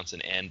 Jesse Johnson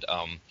and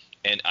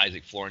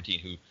Isaac Florentine,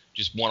 who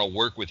just want to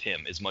work with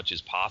him as much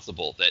as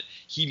possible, that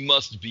he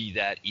must be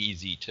that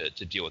easy to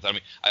deal with. I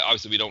mean,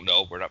 obviously we don't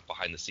know. We're not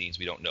behind the scenes.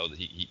 We don't know that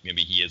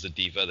maybe he is a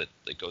diva that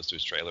goes to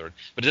his trailer,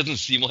 but it doesn't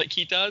seem like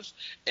he does.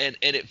 And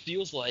it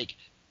feels like,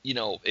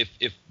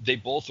 if they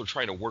both are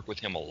trying to work with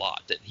him a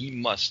lot, that he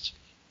must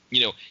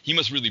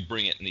really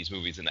bring it in these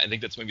movies. And I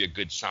think that's maybe a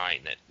good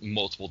sign that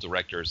multiple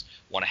directors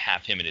want to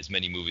have him in as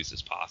many movies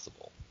as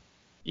possible.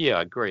 Yeah,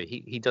 I agree.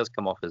 He does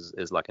come off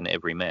as like an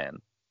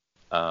everyman.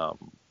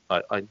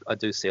 I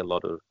do see a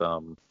lot of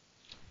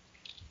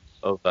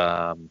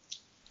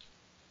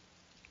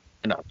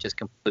I've just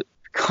completely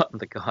forgotten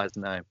the guy's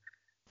name.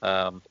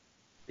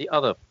 The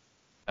other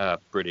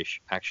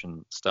British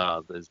action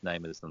star, his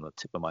name is on the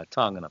tip of my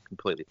tongue, and I've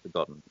completely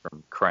forgotten,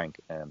 from Crank,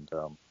 and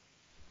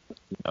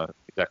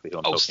exactly who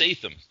I'm talking.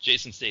 Statham,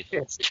 Jason Statham.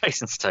 Yes,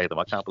 Jason Statham.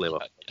 I can't believe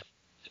it.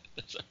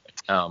 That's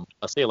all right.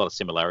 I see a lot of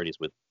similarities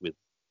with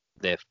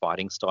their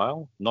fighting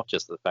style, not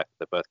just the fact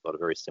that they both got a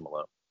very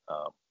similar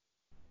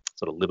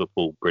sort of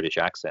Liverpool British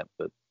accent,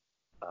 but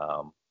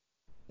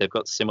they've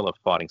got similar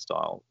fighting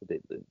style.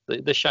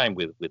 The shame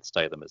with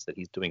Statham is that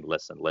he's doing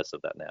less and less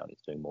of that now, and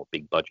he's doing more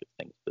big budget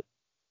things. But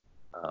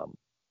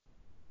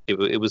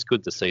it was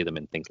good to see them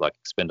in things like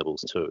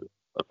Expendables 2,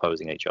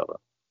 opposing each other.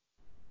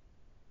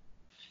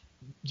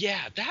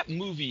 Yeah, that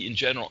movie in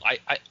general,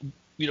 I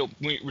when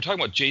we're talking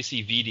about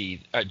JCVD,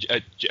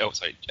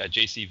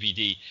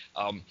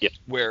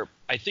 where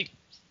I think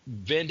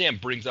Van Damme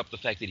brings up the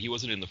fact that he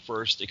wasn't in the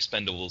first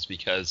Expendables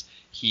because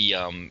he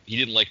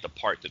didn't like the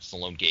part that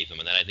Stallone gave him,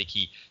 and then I think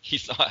he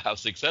saw how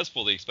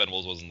successful the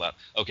Expendables was and thought,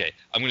 okay,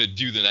 I'm going to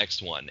do the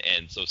next one.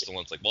 And so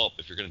Stallone's like, well,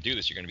 if you're going to do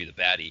this, you're going to be the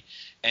baddie.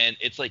 And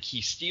it's like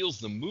he steals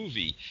the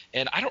movie.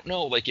 And I don't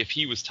know, like, if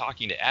he was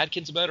talking to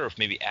Adkins about it, or if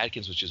maybe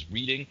Adkins was just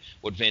reading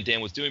what Van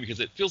Damme was doing, because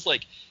it feels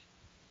like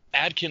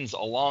Adkins,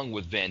 along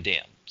with Van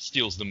Damme,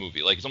 steals the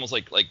movie. Like, it's almost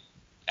like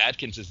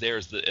Adkins is there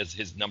as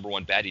his number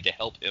one baddie to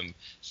help him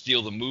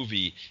steal the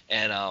movie.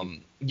 And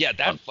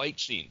that fight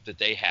scene that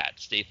they had,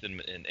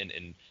 Statham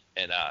and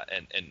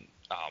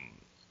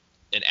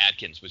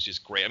Adkins, was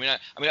just great. I mean,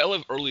 I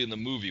love early in the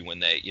movie when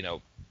they,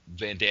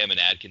 Van Damme and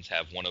Adkins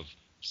have one of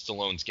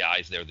Stallone's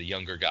guys there, the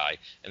younger guy,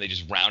 and they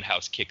just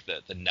roundhouse kick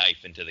the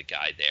knife into the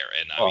guy there.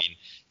 And I mean,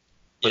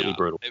 completely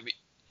brutal.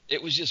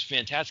 It was just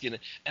fantastic,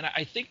 and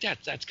I think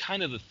that's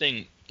kind of the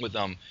thing with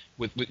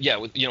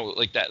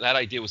like that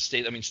idea with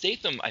Statham. I mean,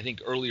 Statham, I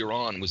think earlier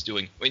on was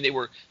doing. I mean, they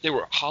were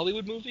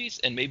Hollywood movies,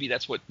 and maybe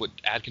that's what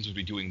Adkins would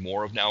be doing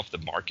more of now if the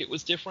market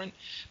was different.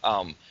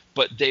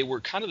 But they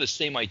were kind of the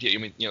same idea.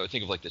 I mean,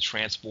 think of like the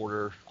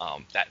Transporter,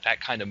 that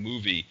kind of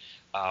movie.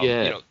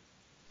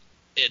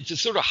 It's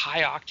just sort of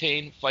high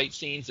octane fight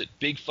scenes,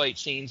 big fight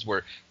scenes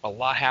where a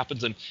lot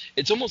happens. And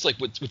it's almost like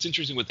what's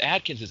interesting with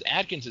Adkins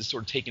is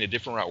sort of taking a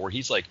different route, where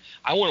he's like,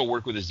 I want to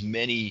work with as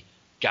many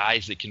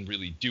guys that can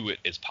really do it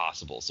as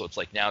possible. So it's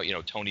like now,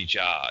 Tony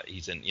Jaa,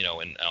 he's in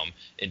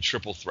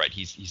Triple Threat.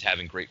 He's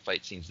having great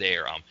fight scenes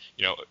there.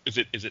 Is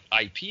it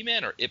IP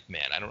Man or Ip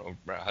Man? I don't know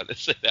how to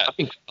say that. I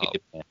think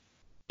Ip Man.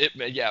 Ip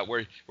Man, yeah,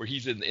 where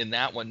he's in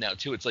that one now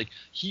too. It's like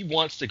he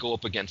wants to go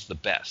up against the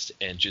best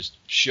and just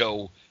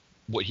show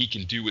what he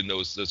can do in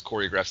those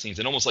choreographed scenes,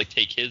 and almost like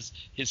take his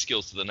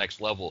skills to the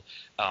next level.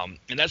 And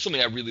that's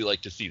something I really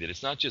like to see, that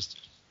it's not just,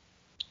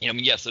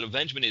 yes, that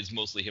Avengement is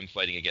mostly him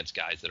fighting against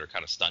guys that are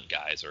kind of stunt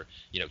guys, or,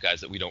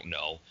 guys that we don't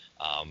know.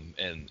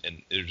 And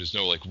there's just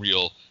no like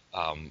real,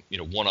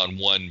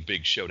 one-on-one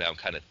big showdown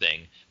kind of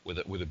thing with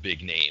a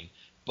big name.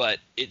 But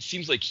it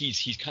seems like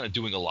he's kind of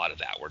doing a lot of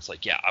that, where it's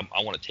like, yeah,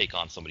 I want to take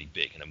on somebody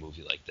big in a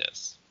movie like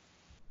this.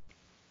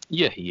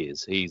 Yeah, he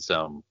is. He's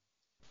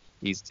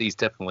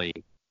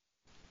definitely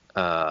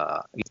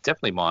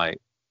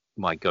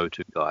my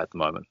go-to guy at the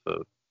moment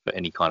for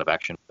any kind of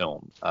action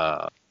film.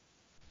 I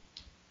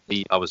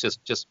was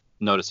just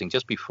noticing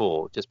just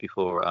before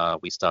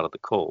we started the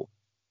call,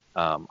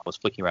 I was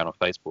flicking around on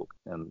Facebook,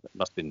 and it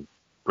must have been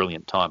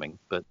brilliant timing,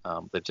 but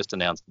they've just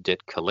announced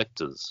Debt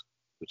Collectors,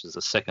 which is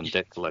the second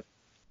Debt Collector.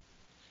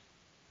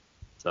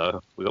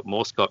 So we've got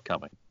more Scott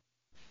coming.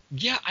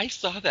 Yeah, I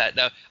saw that.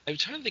 Now, I'm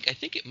trying to think. I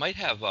think it might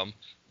have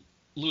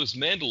Louis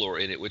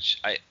Mandylor in it,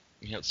 which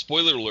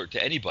spoiler alert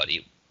to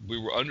anybody, we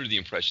were under the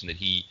impression that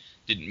he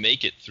didn't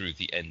make it through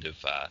the end of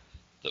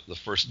the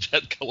first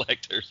Debt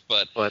Collectors,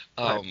 but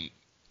I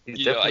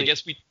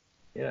guess we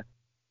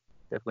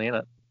definitely in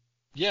it.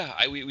 Yeah,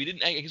 we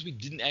didn't. I guess we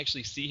didn't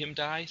actually see him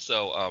die.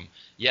 So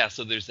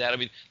so there's that. I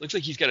mean, looks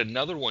like he's got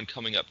another one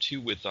coming up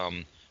too with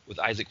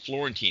Isaac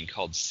Florentine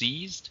called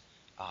Seized.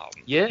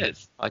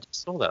 Yes, I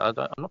just saw that.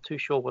 I'm not too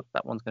sure what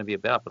that one's going to be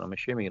about, but I'm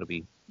assuming it'll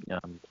be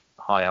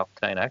high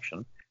octane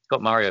action. It's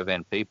got Mario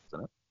Van Peebles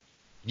in it.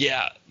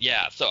 Yeah.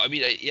 So I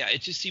mean,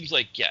 it just seems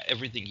like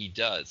everything he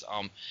does.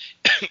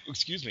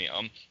 excuse me.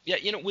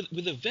 Yeah,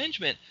 with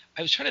Avengement,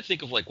 I was trying to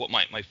think of like what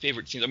my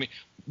favorite scenes. I mean,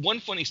 one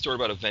funny story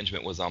about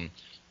Avengement was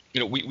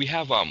we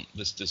have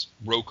this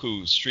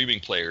Roku streaming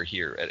player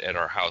here at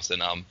our house,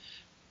 and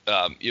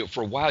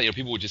for a while,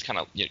 people would just kind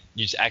of you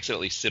just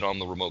accidentally sit on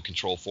the remote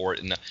control for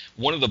it, and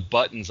one of the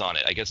buttons on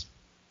it, I guess,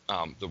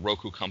 the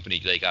Roku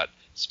company, they got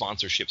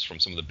sponsorships from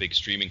some of the big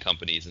streaming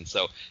companies, and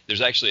so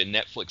there's actually a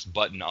Netflix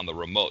button on the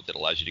remote that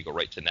allows you to go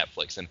right to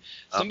Netflix, and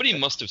somebody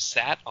must have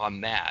sat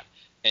on that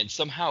and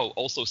somehow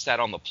also sat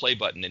on the play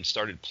button and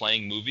started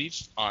playing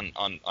movies on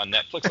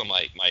Netflix on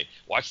my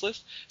watch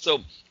list. So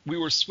we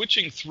were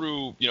switching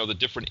through, the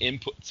different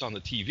inputs on the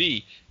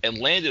TV and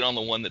landed on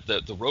the one that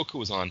the Roku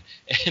was on.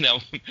 And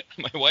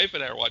my wife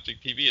and I are watching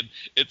TV, and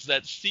it's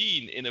that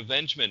scene in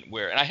Avengement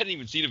where, and I hadn't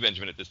even seen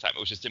Avengement at this time, it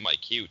was just in my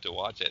queue to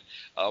watch it.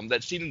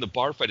 That scene in the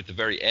bar fight at the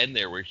very end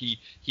there where he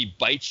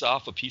bites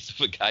off a piece of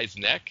a guy's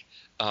neck.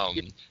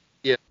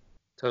 Yeah,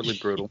 totally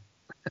brutal.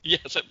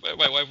 Yes,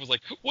 my wife was like,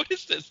 "What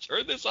is this?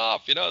 Turn this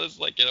off!" This is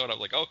like, and I'm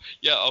like, "Oh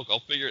yeah, I'll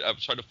figure it." I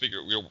was trying to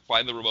figure. We were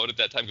find the remote at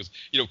that time because,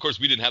 of course,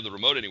 we didn't have the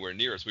remote anywhere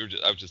near us.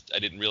 I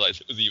didn't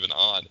realize it was even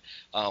on.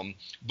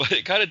 But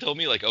it kind of told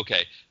me like,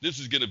 okay, this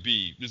is gonna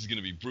be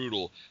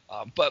brutal.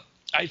 But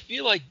I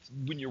feel like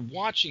when you're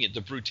watching it,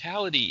 the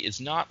brutality is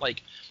not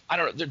like, I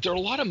don't know. There are a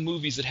lot of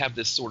movies that have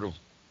this sort of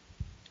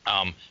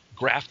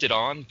grafted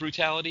on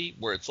brutality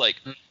where it's like.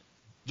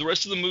 The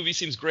rest of the movie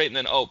seems great, and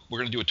then we're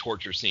gonna do a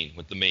torture scene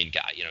with the main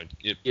guy.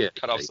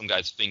 Cut off some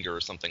guy's finger or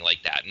something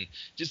like that, and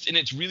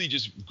it's really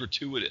just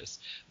gratuitous.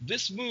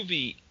 This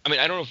movie, I mean,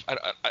 I don't know if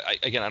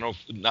I don't know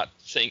if not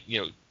saying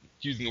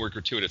using the word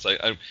gratuitous.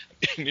 I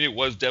mean, it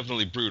was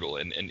definitely brutal,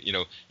 and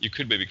you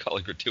could maybe call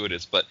it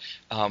gratuitous, but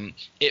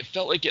it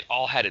felt like it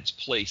all had its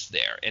place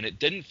there, and it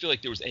didn't feel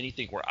like there was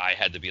anything where I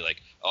had to be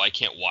like, I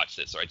can't watch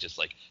this, or I just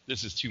like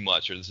this is too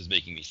much, or this is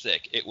making me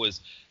sick. It was.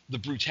 The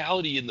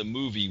brutality in the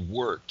movie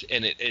worked,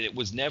 and it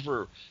was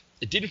never.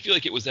 It didn't feel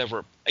like it was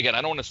ever. Again,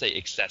 I don't want to say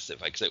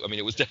excessive. I mean,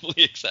 it was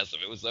definitely excessive.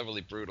 It was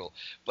definitely brutal,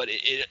 but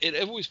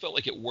it always felt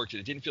like it worked, and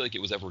it didn't feel like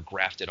it was ever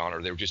grafted on,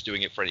 or they were just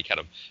doing it for any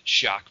kind of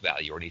shock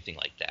value or anything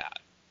like that.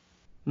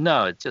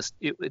 No, it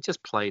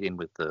just played in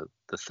with the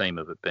theme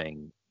of it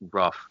being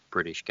rough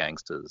British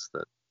gangsters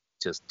that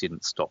just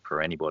didn't stop for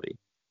anybody.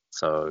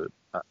 So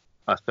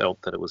I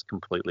felt that it was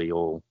completely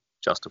all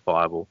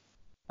justifiable.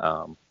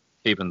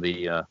 Even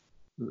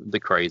the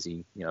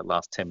crazy,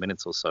 last 10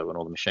 minutes or so when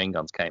all the machine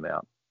guns came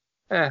out.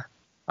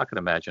 I could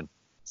imagine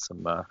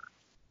some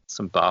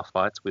bar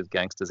fights with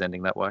gangsters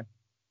ending that way.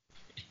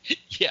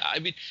 Yeah, I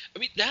mean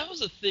that was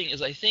the thing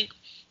is I think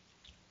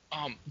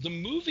the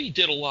movie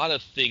did a lot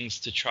of things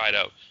to try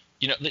to,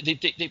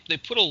 they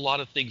put a lot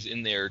of things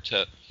in there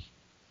to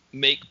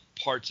make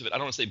parts of it, I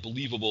don't want to say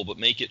believable, but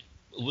make it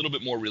a little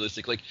bit more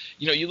realistic. Like,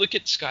 you look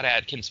at Scott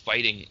Adkins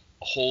fighting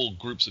whole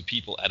groups of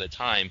people at a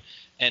time.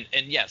 And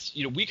yes,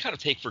 we kind of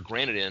take for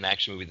granted in an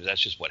action movie that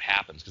that's just what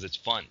happens because it's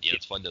fun.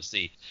 It's fun to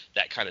see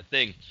that kind of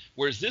thing.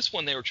 Whereas this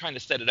one, they were trying to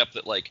set it up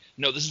that like,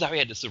 no, this is how he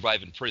had to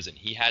survive in prison.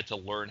 He had to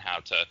learn how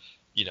to,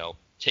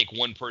 take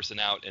one person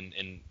out and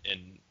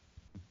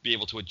be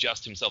able to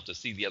adjust himself to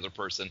see the other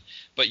person.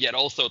 But yet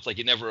also it's like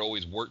it never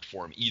always worked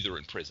for him either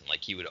in prison.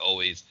 Like he would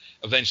always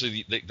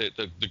eventually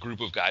the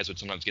group of guys would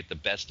sometimes get the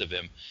best of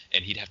him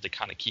and he'd have to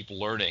kind of keep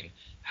learning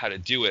how to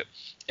do it.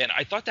 And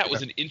I thought that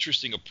was an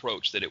interesting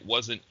approach, that it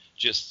wasn't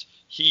just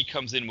he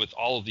comes in with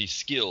all of these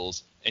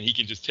skills and he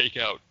can just take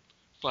out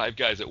 5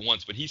 guys at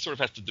once, but he sort of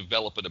has to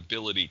develop an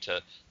ability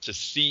to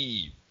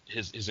see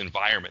his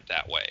environment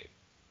that way.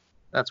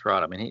 That's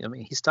right. I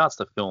mean, he starts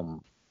the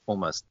film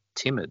almost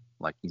timid,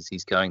 like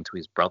he's going to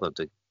his brother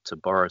to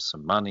borrow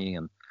some money,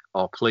 and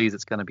please,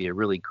 it's going to be a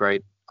really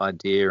great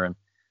idea, and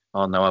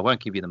no, I won't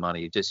give you the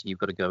money. You've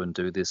got to go and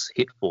do this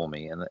hit for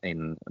me, and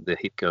the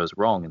hit goes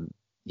wrong, and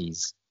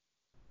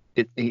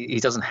he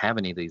doesn't have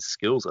any of these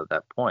skills at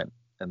that point,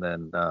 and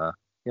then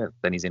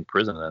then he's in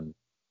prison, and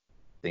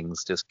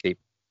things just keep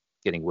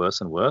getting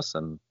worse and worse,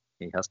 and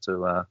he has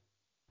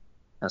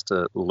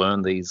to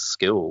learn these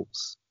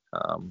skills,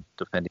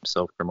 defend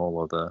himself from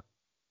all of the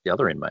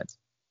other inmates.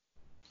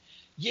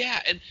 Yeah,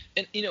 and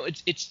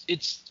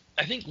it's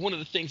I think one of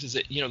the things is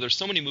that there's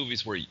so many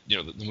movies where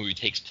the movie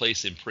takes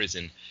place in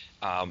prison,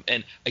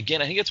 and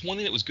again I think that's one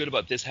thing that was good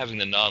about this having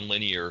the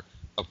non-linear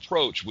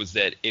approach, was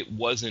that it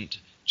wasn't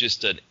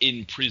just an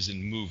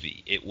in-prison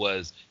movie.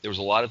 There was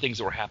a lot of things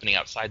that were happening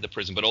outside the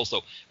prison, but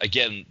also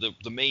again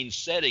the main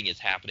setting is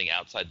happening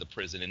outside the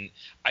prison, and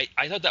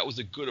I thought that was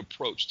a good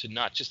approach to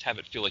not just have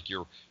it feel like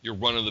your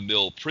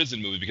run-of-the-mill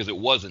prison movie, because it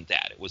wasn't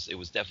that. It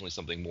was definitely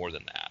something more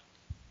than that.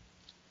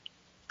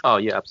 Oh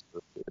yeah,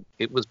 absolutely.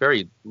 It was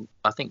very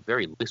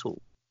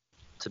little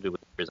to do with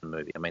the prison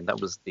movie. I mean,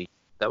 that was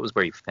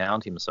where he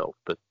found himself,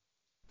 but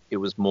it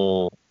was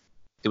more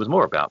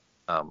about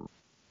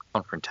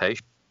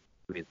confrontation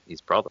with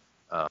his brother.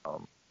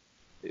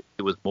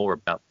 It was more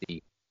about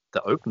the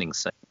opening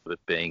scene of it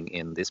being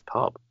in this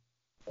pub.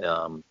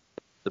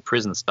 The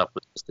prison stuff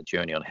was just the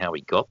journey on how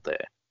he got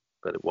there,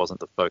 but it wasn't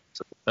the focus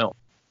of the film.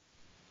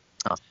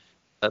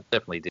 That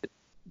definitely did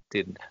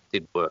did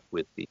work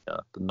with the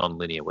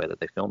non-linear way that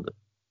they filmed it.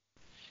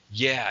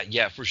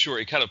 Yeah, for sure.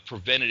 It kind of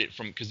prevented it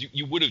from, because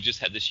you would have just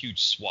had this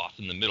huge swath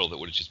in the middle that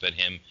would have just been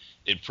him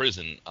in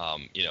prison,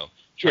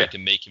 trying to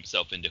make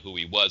himself into who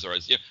he was, or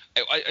as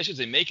I should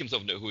say, make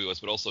himself into who he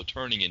was, but also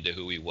turning into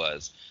who he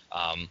was.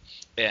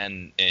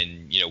 And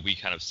we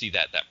kind of see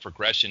that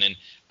progression, and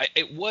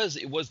it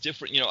was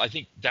different. I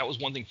think that was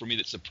one thing for me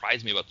that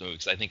surprised me about the movie,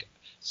 because I think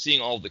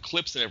seeing all the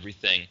clips and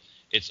everything,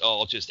 it's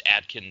all just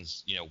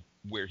Adkins,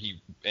 where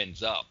he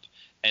ends up.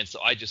 And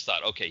so I just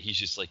thought, okay, he's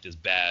just like this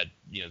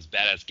this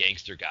badass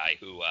gangster guy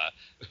who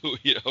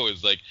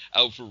is like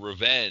out for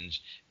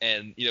revenge,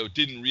 and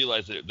didn't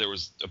realize that there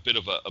was a bit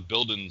of a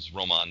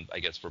Bildungsroman, I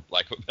guess, for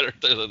lack of a better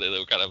term. They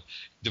were kind of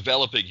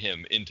developing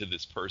him into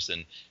this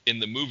person in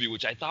the movie,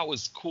 which I thought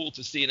was cool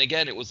to see. And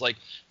again, it was like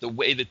the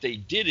way that they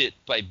did it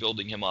by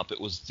building him up.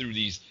 It was through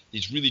these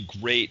really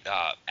great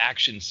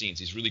action scenes,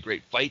 these really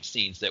great fight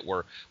scenes that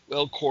were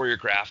well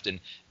choreographed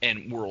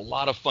and were a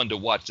lot of fun to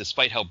watch,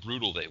 despite how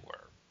brutal they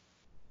were.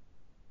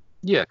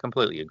 Yeah,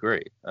 completely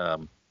agree.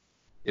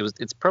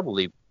 It's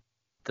probably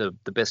the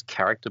best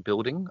character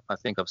building I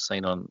think I've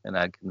seen on an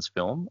Adkins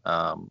film.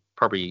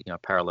 Probably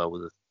parallel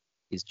with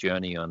his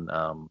journey on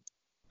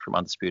from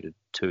Undisputed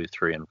 2,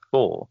 3, and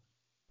 4.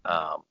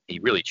 He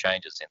really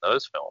changes in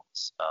those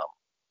films.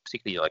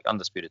 Particularly like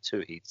Undisputed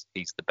 2,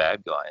 he's the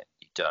bad guy.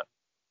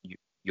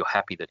 You're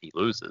happy that he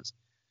loses,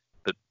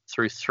 but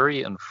through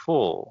 3 and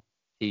 4,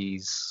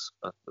 he's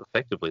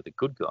effectively the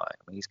good guy.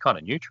 I mean, he's kind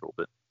of neutral,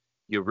 but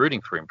you're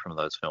rooting for him from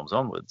those films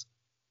onwards.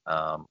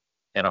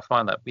 And I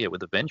find that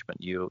with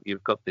Avengement,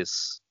 you've got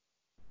this.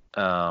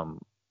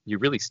 You're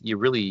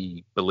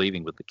really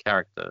believing with the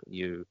character.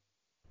 You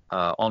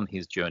are on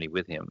his journey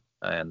with him,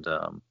 and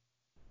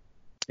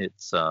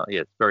it's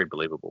very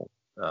believable,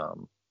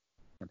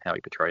 and how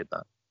he portrayed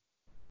that.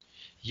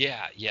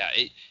 Yeah.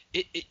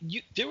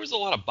 There was a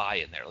lot of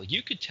buy-in there. Like,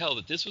 you could tell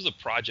that this was a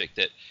project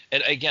that,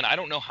 and again, I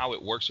don't know how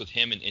it works with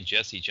him and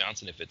Jesse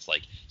Johnson, if it's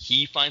like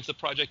he finds the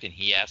project and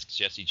he asks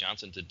Jesse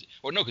Johnson to,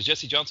 or no, because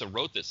Jesse Johnson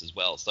wrote this as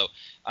well. So,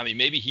 I mean,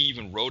 maybe he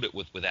even wrote it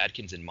with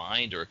Adkins in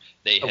mind, or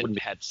they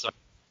had some.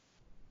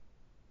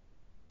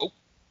 Oh,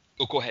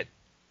 go ahead.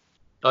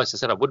 As I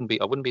said, I wouldn't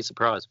be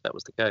surprised if that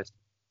was the case.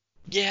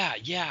 Yeah,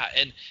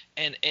 and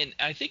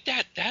I think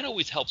that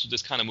always helps with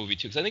this kind of movie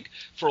too, because I think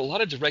for a lot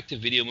of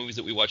direct-to-video movies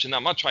that we watch, and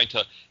I'm not trying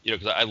to,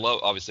 because I love,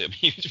 obviously, I'm a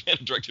huge fan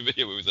of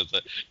direct-to-video movies, that's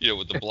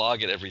with the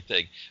blog and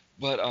everything,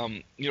 but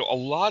a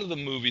lot of the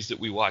movies that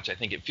we watch, I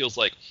think it feels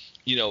like,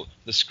 the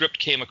script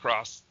came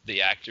across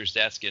the actor's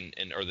desk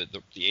or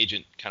the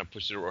agent kind of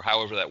pushed it, or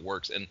however that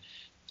works, and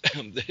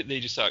they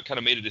just kind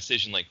of made a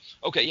decision like,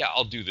 okay, yeah,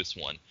 I'll do this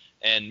one.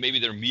 And maybe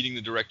they're meeting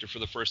the director for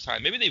the first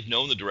time. Maybe they've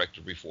known the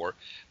director before.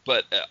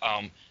 But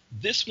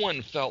this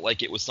one felt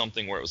like it was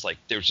something where it was like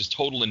there was just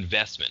total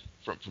investment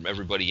from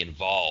everybody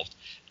involved.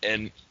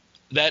 And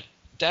that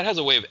has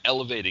a way of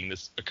elevating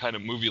a kind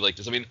of movie like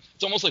this. I mean,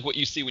 it's almost like what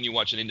you see when you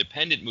watch an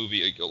independent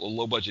movie, a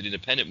low-budget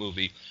independent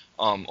movie,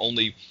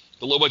 only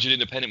the low-budget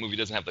independent movie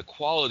doesn't have the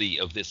quality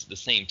of this at the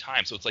same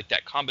time. So it's like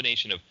that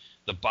combination of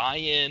the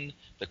buy-in,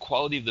 the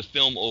quality of the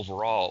film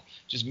overall,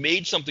 just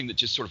made something that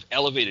just sort of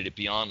elevated it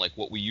beyond like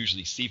what we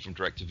usually see from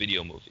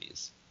direct-to-video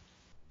movies.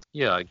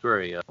 Yeah, I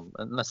agree.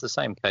 And that's the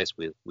same case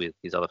with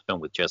his other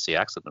film with Jesse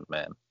Accident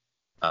Man.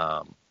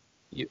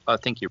 I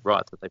think you're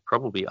right that they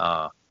probably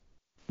are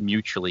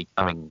mutually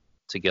coming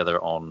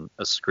together on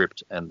a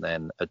script and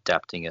then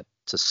adapting it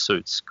to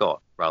suit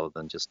Scott rather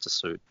than just to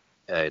suit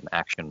an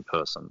action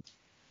person.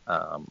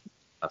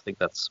 I think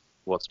that's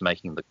what's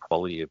making the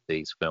quality of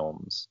these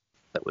films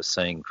that we're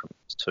seeing from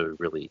these two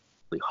really,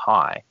 really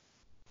high.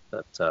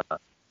 That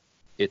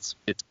it's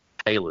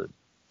tailored.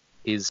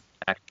 His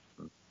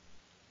action,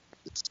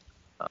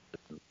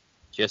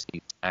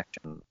 Jesse's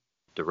action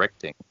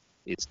directing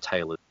is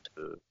tailored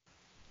to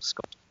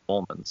Scott's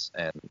performance,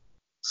 and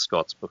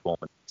Scott's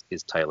performance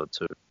is tailored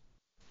to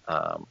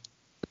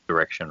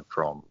direction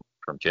from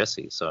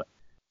Jesse. So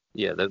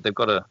yeah, they've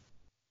got a.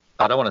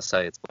 I don't want to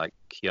say it's like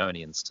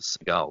Keonians to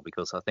Seagal,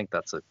 because I think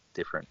that's a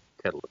different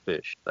kettle of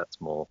fish. That's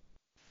more.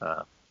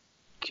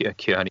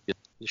 Keone just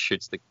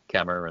shoots the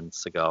camera and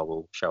Seagal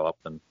will show up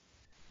and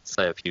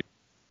say a few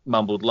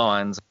mumbled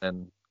lines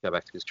and go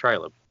back to his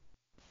trailer.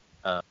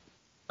 I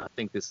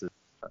think this is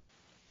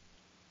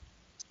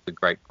the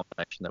great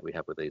combination that we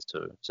have with these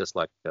two. Just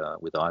like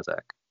with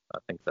Isaac, I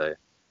think they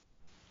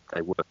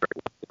work very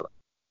well together.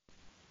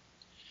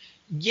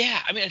 Yeah,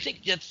 I mean, I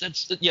think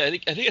that's yeah. I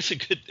think it's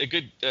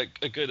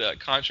a good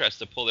contrast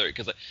to pull there,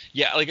 because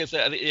like I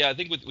said, I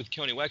think with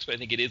Keone Wexler, I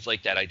think it is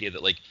like that idea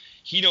that like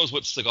he knows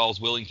what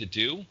Seagal's willing to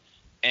do,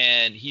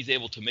 and he's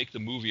able to make the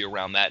movie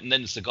around that. And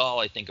then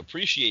Seagal, I think,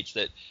 appreciates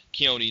that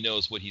Keone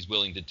knows what he's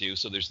willing to do,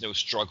 so there's no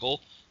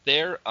struggle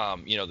there.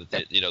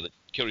 That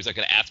Cody's not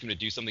going to ask him to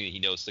do something that he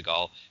knows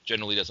Seagal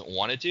generally doesn't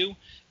want to do.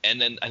 And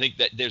then I think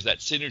that there's that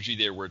synergy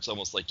there where it's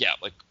almost like,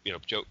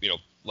 Joe,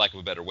 lack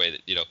of a better way,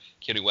 that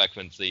Kenny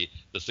Wackman's the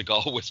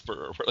Seagal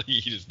whisperer, where he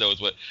just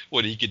knows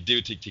what he could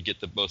do to get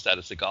the most out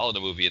of Seagal in a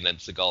movie, and then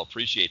Seagal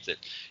appreciates it.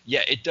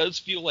 Yeah, it does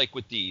feel like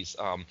with these,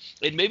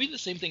 and maybe the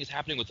same thing is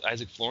happening with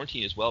Isaac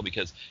Florentine as well,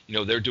 because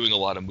they're doing a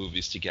lot of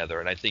movies together,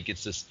 and I think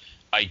it's this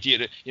idea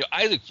that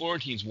Isaac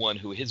Florentine's one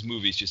who his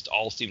movies just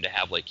all seem to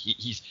have like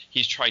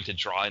he's trying to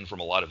draw in from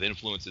a lot of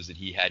influences that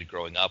he had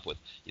growing up with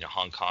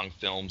Hong Kong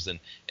films and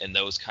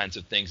those kinds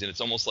of things, and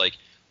it's almost like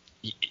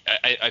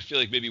I feel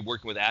like maybe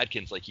working with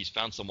Adkins, like he's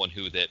found someone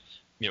who that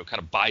kind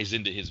of buys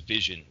into his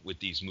vision with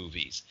these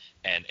movies,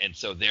 and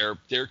so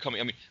they're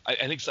coming. I mean, I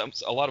think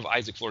a lot of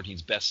Isaac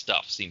Florentine's best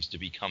stuff seems to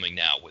be coming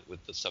now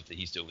with the stuff that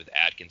he's doing with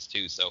Adkins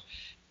too. So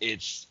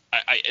it's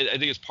I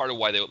think it's part of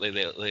why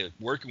they're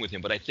working with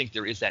him, but I think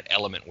there is that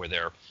element where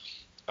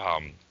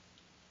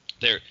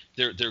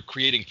they're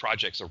creating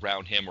projects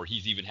around him, or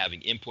he's even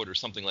having input or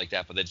something like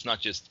that. But it's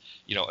not just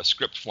a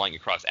script flying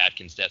across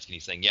Adkins' desk and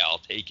he's saying, yeah, I'll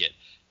take it.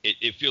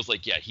 It feels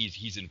like, yeah,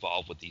 he's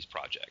involved with these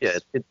projects. Yeah,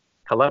 it's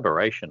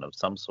collaboration of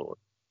some sort.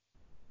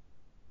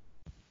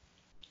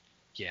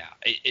 Yeah,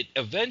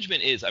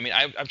 Avengement is. I mean,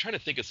 I'm trying to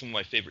think of some of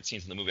my favorite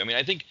scenes in the movie. I mean,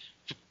 I think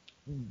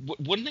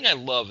one thing I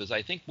love is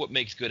I think what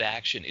makes good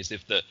action is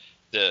if the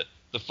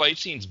fight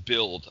scenes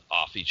build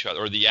off each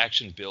other, or the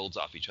action builds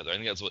off each other. I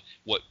think that's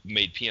what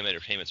made PM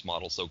Entertainment's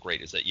model so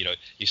great, is that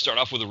you start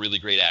off with a really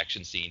great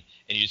action scene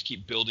and you just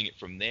keep building it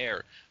from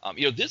there.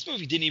 This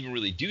movie didn't even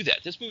really do that.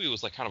 This movie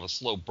was like kind of a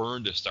slow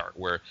burn to start,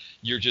 where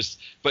you're just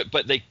but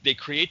they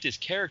create this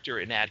character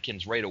in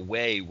Adkins right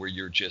away where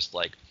you're just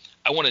like,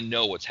 I want to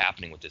know what's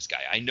happening with this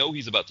guy. I know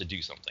he's about to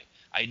do something.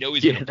 I know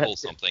he's going to pull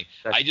something.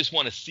 I just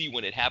want to see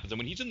when it happens. And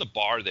when he's in the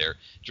bar there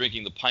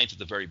drinking the pints at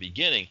the very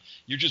beginning,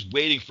 you're just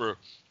waiting for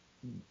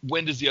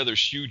when does the other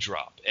shoe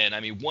drop. And I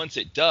mean, once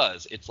it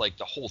does, it's like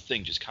the whole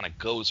thing just kind of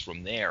goes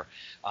from there.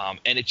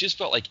 And it just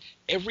felt like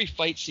every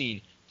fight scene,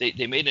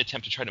 they made an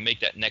attempt to try to make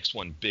that next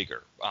one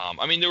bigger.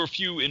 I mean, there were a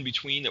few in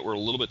between that were a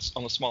little bit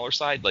on the smaller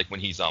side, like when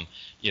he's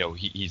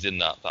he's in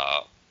the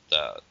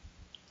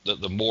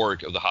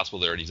morgue of the hospital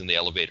there, and he's in the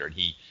elevator, and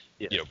he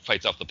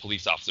fights off the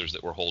police officers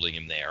that were holding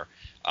him there.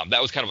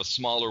 That was kind of a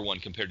smaller one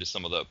compared to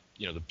some of the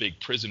the big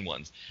prison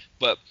ones.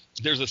 But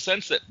there's a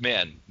sense that,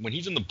 man, when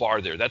he's in the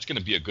bar there, that's going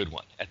to be a good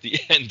one at the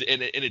end,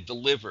 and it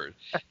delivered.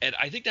 And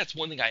I think that's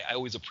one thing I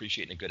always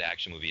appreciate in a good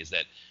action movie, is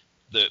that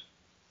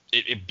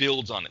it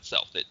builds on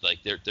itself. That like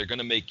they're going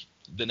to make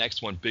the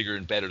next one bigger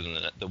and better than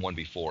the one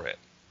before it.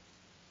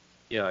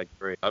 Yeah, I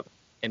agree.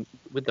 And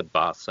with the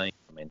bar scene,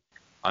 I mean,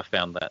 I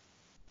found that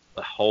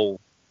the whole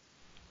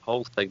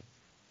thing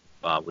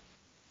with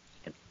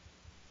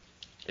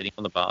sitting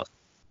on the bar,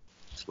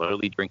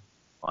 slowly drinking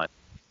wine.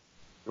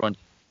 Everyone.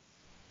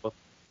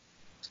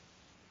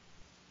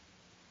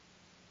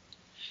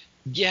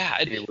 Yeah,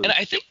 and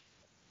I think.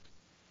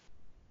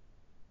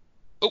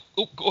 Oh,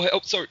 go ahead. Oh,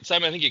 sorry,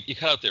 Simon. I think you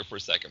cut out there for a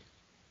second.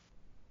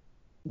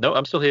 No,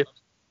 I'm still here.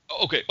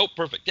 Okay. Oh,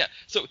 perfect. Yeah.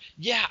 So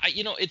yeah,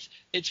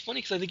 it's funny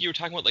because I think you were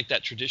talking about like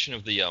that tradition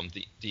of the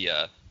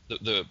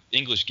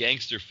English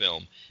gangster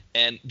film,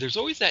 and there's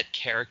always that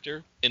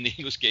character in the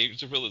English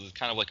gangster film that's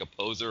kind of like a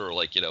poser, or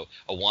like a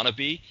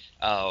wannabe.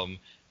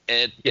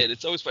 And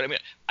it's always fun. I mean,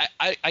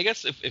 I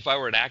guess if I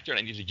were an actor and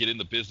I needed to get in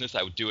the business,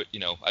 I would do it.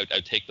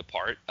 I'd take the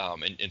part,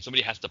 and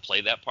somebody has to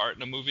play that part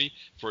in a movie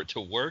for it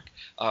to work.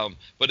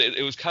 But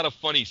it was kind of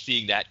funny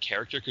seeing that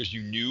character, because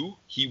you knew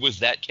he was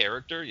that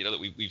character. That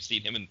we've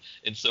seen him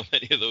in so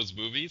many of those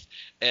movies.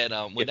 And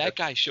when that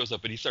guy shows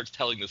up and he starts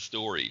telling the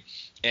story,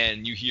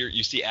 and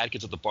you see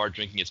Adkins at the bar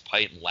drinking his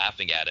pint and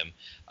laughing at him.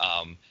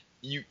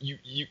 You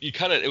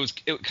kind of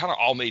it kind of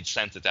all made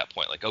sense at that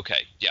point. Like,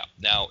 okay, yeah,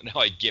 now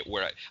I get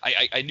where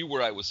I knew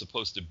where I was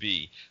supposed to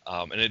be,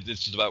 and it's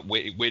just about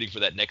waiting for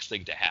that next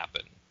thing to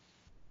happen.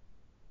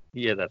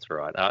 Yeah, that's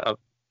right.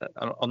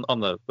 On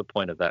the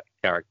point of that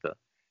character,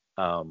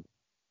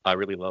 I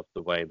really loved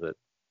the way that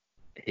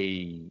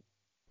he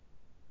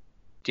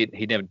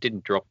never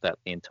didn't drop that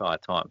the entire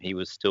time. He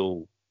was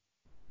still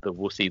the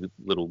wussy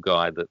little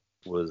guy that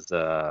was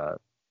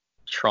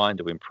trying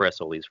to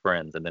impress all his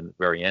friends, and then at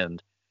the very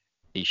end,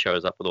 he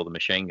shows up with all the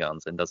machine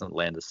guns and doesn't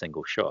land a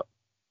single shot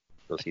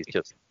because he's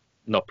just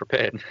not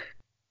prepared.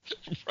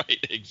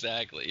 Right,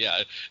 exactly.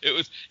 Yeah,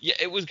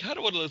 it was kind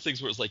of one of those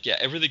things where it's like, yeah,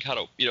 everything kind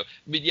of, I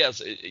mean, yes,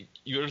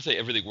 you're going to say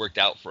everything worked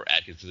out for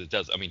Adkins, because it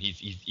does. I mean,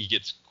 he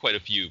gets quite a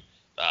few,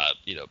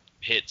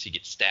 hits. He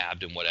gets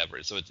stabbed and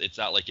whatever. So it's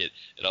not like it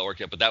all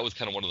worked out. But that was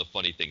kind of one of the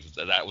funny things, is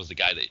that was the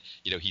guy that,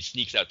 he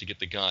sneaks out to get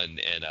the gun,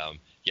 and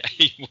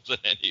he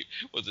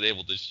wasn't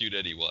able to shoot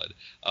anyone.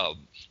 I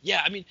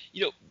mean,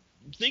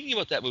 thinking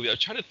about that movie, I was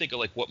trying to think of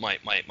like what my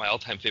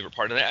all-time favorite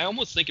part, and I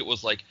almost think it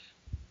was like,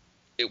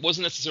 it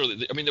wasn't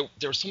necessarily, I mean,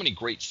 there were so many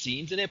great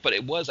scenes in it, but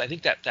it was, I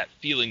think, that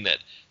feeling that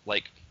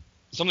like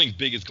something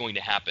big is going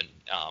to happen,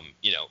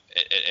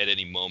 at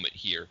any moment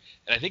here,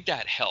 and I think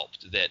that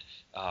helped. That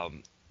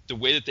the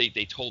way that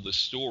they told the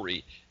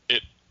story,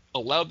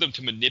 allowed them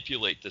to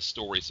manipulate the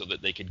story so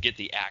that they could get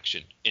the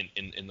action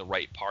in the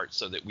right part,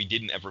 so that we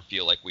didn't ever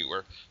feel like we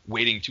were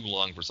waiting too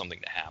long for something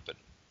to happen.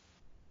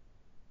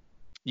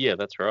 Yeah,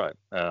 that's right.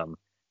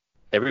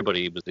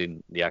 Everybody was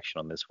in the action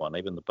on this one,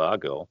 even the bar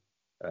girl.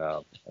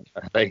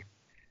 They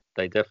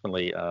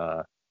definitely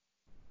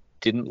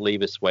didn't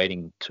leave us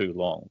waiting too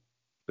long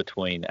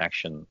between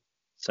action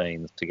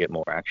scenes to get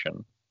more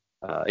action.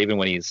 Even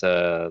when he's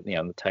on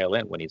the tail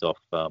end, when he's off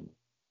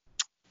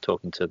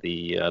talking to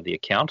the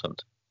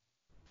accountant,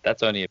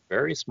 that's only a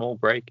very small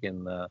break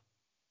in the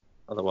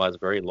otherwise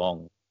very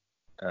long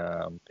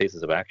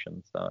pieces of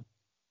action. So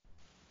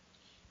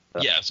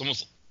yeah, it's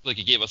almost like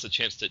it gave us a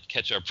chance to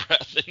catch our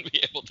breath and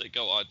be able to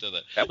go on to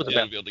be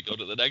able to go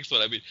to the next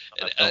one. I mean,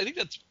 and I think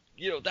that's,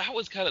 that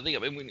was kind of the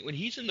thing. I mean, when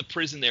he's in the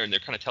prison there and they're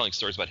kind of telling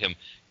stories about him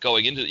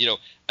going into,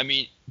 I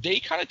mean, they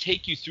kind of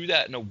take you through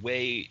that in a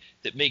way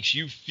that makes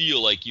you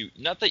feel like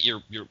not that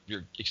you're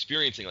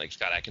experiencing like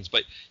Scott Adkins,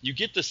 but you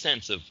get the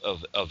sense of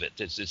it.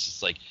 It's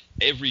just like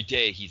every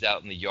day he's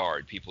out in the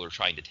yard, people are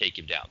trying to take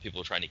him down,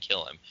 people are trying to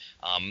kill him.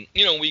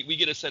 We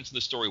get a sense of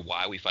the story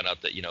why we find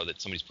out that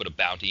that somebody's put a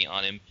bounty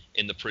on him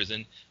in the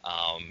prison,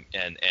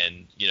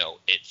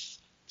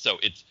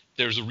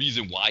 there's a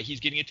reason why he's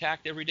getting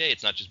attacked every day.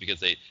 It's not just because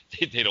they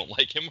don't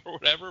like him or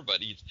whatever, but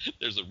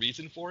there's a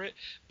reason for it.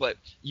 But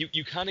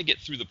you kind of get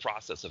through the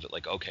process of it,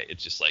 like, okay,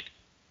 it's just like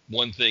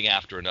one thing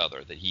after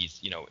another that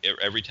he's,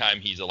 every time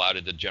he's allowed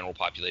in the general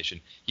population,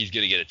 he's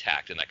going to get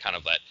attacked, and that kind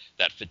of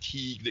that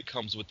fatigue that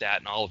comes with that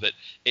and all of it,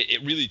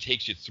 it really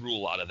takes you through a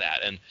lot of that.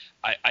 And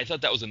I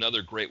thought that was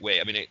another great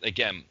way. I mean,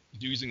 again,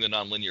 using the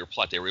nonlinear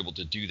plot, they were able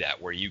to do that,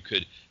 where you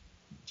could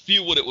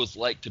feel what it was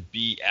like to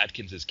be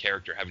Adkins's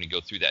character, having to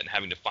go through that and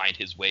having to find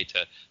his way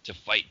to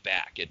fight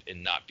back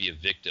and not be a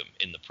victim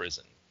in the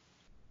prison.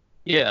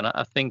 Yeah, and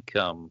I think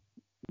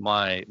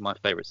my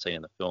favorite scene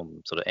in the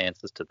film sort of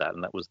answers to that,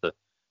 and that was the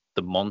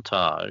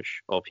montage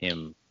of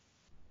him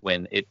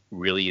when it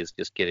really is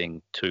just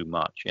getting too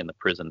much in the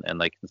prison,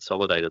 and they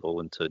consolidate it all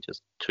into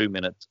just 2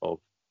 minutes of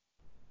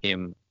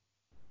him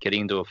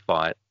getting into a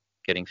fight,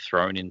 getting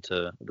thrown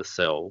into the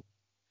cell,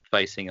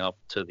 facing up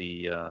to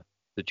the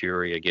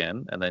jury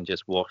again, and then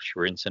just wash,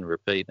 rinse, and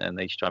repeat.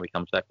 And each time he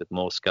comes back with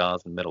more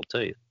scars and metal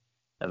teeth.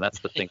 And that's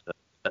the thing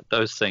that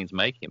those scenes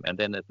make him. And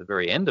then at the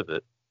very end of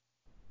it,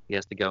 he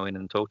has to go in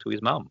and talk to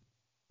his mum.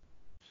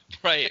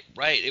 Right.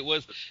 It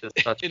was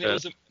such a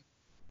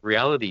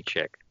reality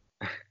check.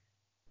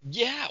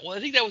 Yeah, well, I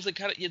think that was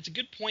it's a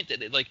good point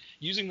that like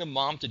using the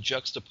mom to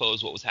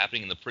juxtapose what was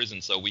happening in the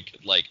prison, so we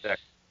could like.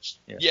 Exactly.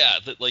 Yeah,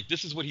 that like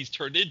this is what he's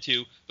turned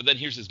into, but then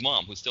here's his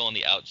mom who's still on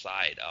the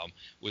outside.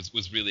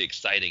 Was really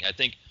exciting. I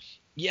think,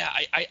 yeah,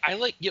 I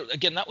like,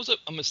 again, that was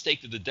a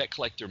mistake that the Debt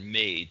Collector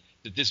made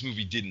that this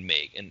movie didn't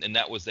make, and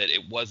that was that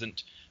it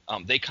wasn't.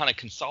 They kind of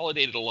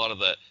consolidated a lot of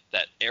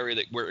that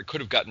area where it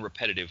could have gotten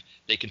repetitive.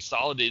 They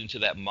consolidated into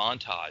that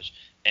montage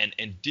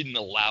and didn't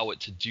allow it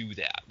to do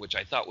that, which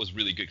I thought was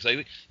really good. Because I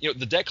think,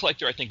 the Debt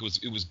Collector, I think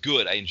it was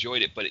good. I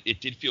enjoyed it, but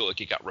it did feel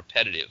like it got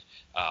repetitive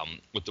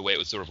with the way it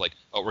was sort of like,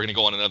 oh, we're going to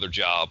go on another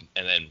job,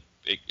 and then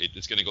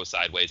it's going to go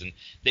sideways. And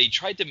they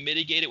tried to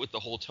mitigate it with the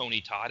whole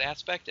Tony Todd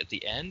aspect at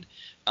the end,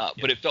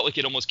 but it felt like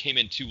it almost came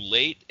in too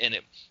late, and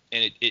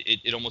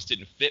it almost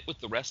didn't fit with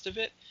the rest of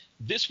it.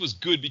 This was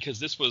good because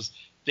this was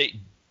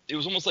it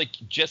was almost like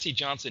Jesse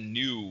Johnson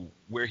knew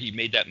where he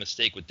made that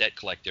mistake with Debt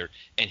Collector,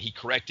 and he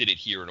corrected it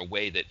here in a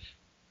way that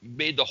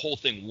made the whole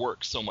thing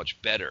work so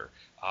much better.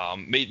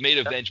 Made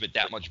Avengement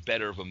that much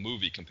better of a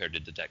movie compared to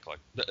the Debt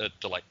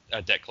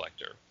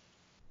Collector.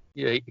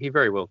 Yeah, he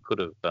very well could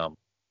have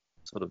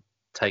sort of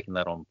taken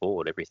that on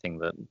board. Everything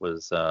that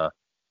was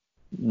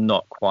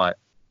not quite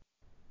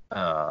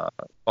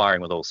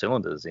firing with all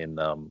cylinders in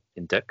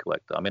Debt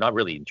Collector. I mean, I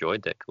really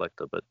enjoyed Debt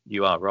Collector, but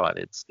you are right.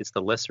 It's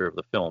the lesser of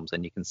the films,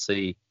 and you can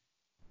see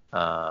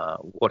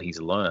what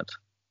he's learnt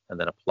and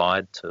then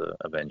applied to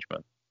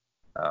Avengement,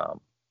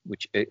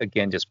 which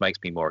again just makes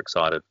me more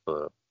excited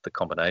for the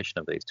combination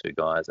of these two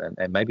guys,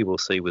 and maybe we'll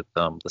see with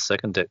the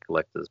second Debt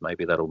Collectors,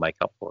 maybe that'll make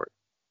up for it.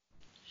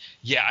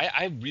 Yeah,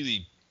 I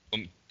really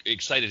am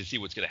excited to see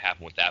what's going to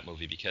happen with that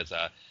movie, because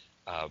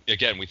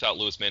again, we thought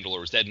Louis Mandylor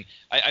was dead, and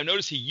I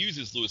noticed he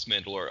uses Louis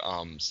Mandylor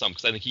some,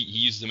 because I think he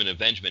uses him in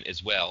Avengement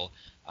as well,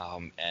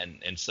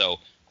 and so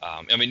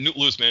I mean,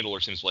 Louis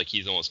Mandylor seems like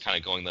he's almost kind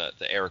of going the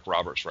Eric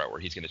Roberts route, where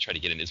he's going to try to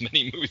get in as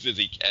many movies as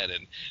he can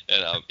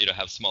and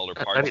have smaller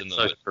parts in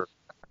them.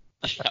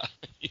 So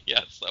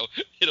yeah, so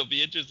it'll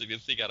be interesting to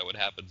see kind of what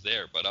happens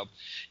there. But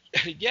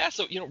yeah,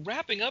 so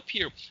wrapping up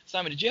here,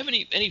 Simon, did you have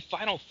any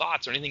final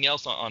thoughts or anything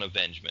else on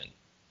Avengement?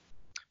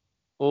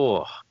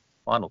 Oh,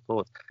 final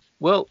thoughts.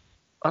 Well,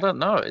 I don't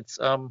know. It's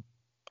I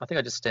think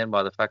I just stand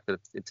by the fact that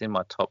it's in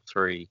my top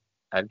 3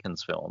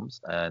 Adkins films,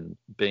 and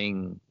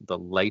being the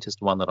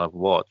latest one that I've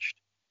watched,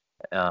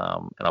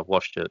 and I've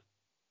watched it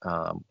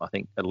I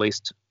think at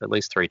least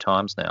 3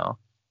 times now,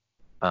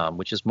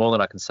 which is more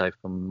than I can say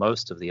for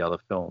most of the other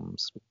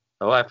films.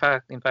 Oh,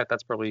 in fact,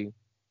 that's probably,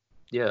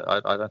 yeah, I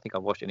don't think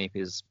I've watched any of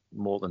his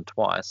more than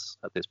twice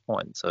at this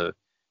point. So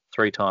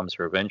 3 times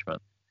for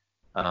Avengement.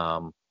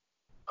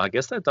 I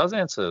guess that does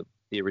answer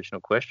the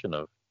original question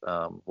of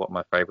what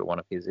my favorite one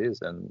of his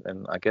is,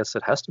 and I guess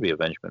it has to be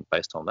Avengement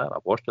based on that.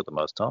 I've watched it the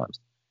most times,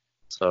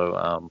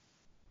 so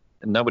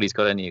nobody's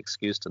got any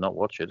excuse to not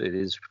watch it. It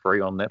is free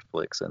on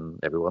Netflix, and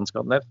everyone's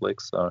got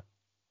Netflix, so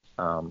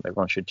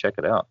everyone should check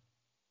it out.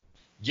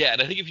 Yeah,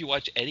 and I think if you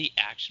watch any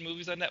action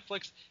movies on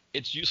Netflix,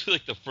 it's usually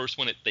like the first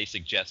one they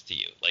suggest to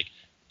you, like,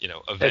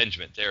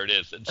 Avengement. There it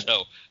is. And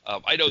so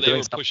I know they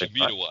were pushing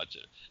me to watch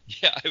it.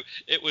 Yeah,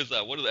 it was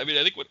one of the, I mean,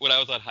 I think when I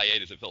was on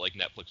hiatus, it felt like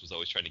Netflix was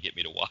always trying to get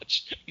me to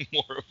watch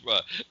more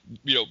of,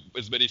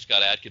 as many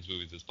Scott Adkins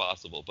movies as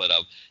possible. But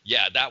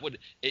yeah, that would,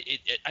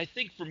 I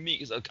think for me,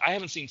 because I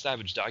haven't seen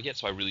Savage Dog yet,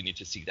 so I really need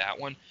to see that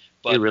one.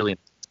 But you really need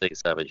to see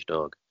Savage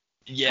Dog.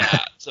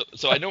 Yeah,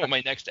 so I know what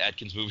my next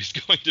Adkins movie is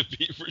going to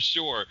be for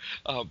sure.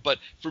 But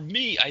for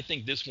me, I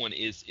think this one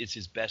is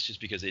his best,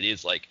 just because it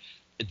is like,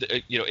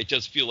 it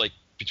does feel like,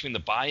 between the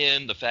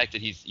buy-in, the fact that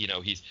he's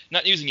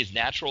not using his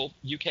natural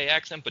UK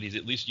accent, but he's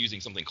at least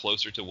using something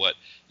closer to what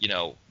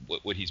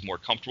he's more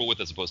comfortable with,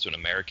 as opposed to an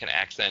American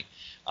accent.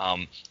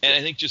 And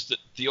I think just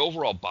the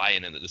overall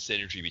buy-in and the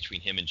synergy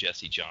between him and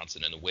Jesse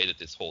Johnson, and the way that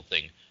this whole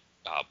thing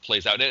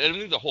plays out. And I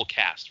think the whole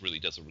cast really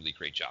does a really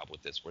great job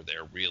with this, where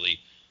they're really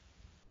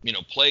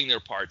playing their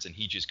parts, and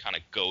he just kind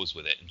of goes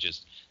with it, and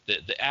just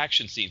the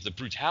action scenes, the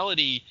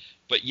brutality,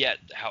 but yet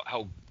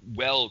how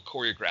well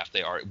choreographed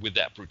they are with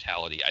that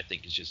brutality, I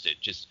think it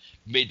just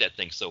made that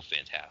thing so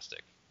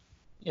fantastic.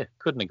 Yeah,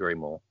 couldn't agree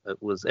more.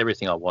 It was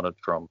everything I wanted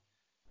from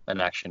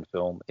an action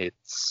film.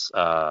 It's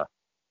I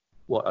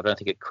don't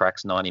think it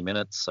cracks 90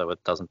 minutes, so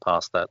it doesn't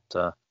pass that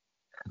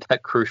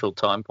that crucial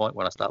time point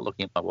when I start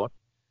looking at my watch.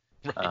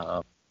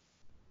 Right.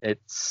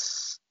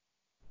 It's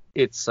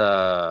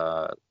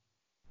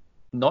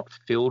not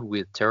filled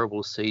with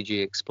terrible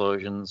CG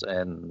explosions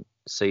and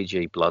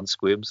CG blood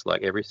squibs.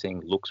 Like,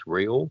 everything looks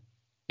real.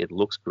 It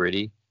looks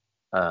gritty.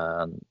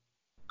 I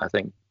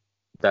think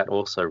that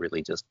also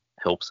really just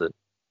helps it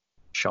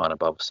shine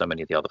above so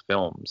many of the other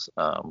films,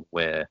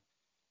 where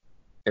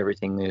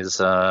everything is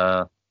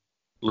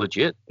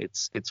legit.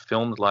 It's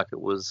filmed like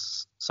it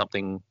was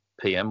something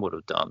PM would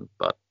have done,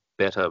 but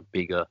better,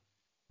 bigger,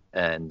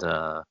 and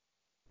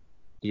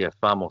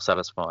far more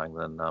satisfying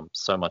than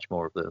so much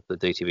more of the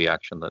DTV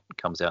action that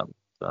comes out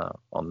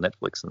on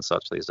Netflix and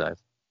such these days.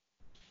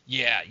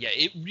 Yeah,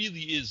 it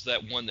really is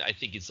that one that I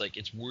think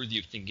it's worthy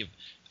of thinking of.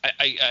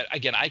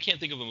 I can't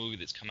think of a movie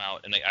that's come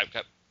out, and I've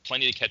got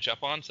plenty to catch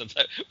up on since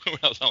when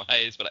I was on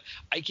hiatus, but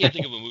I can't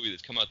think of a movie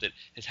that's come out that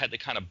has had the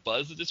kind of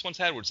buzz that this one's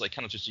had, where it's like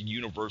kind of just a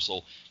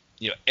universal,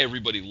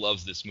 everybody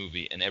loves this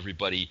movie, and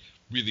everybody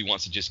really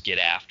wants to just get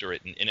after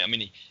it. And I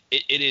mean,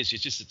 it's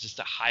just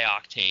a high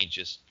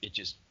octane,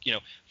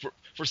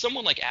 for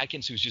someone like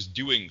Adkins, who's just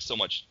doing so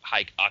much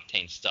high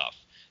octane stuff.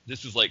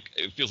 This is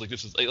it feels like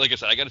this is, like I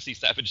said, I got to see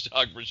Savage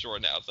Dog for sure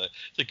now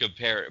to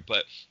compare it,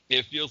 but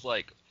it feels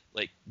like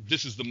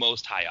this is the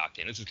most high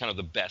octane. This is kind of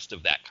the best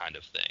of that kind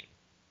of thing.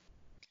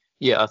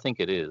 Yeah, I think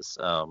it is.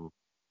 And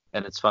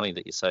it's funny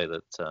that you say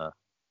that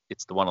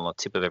it's the one on the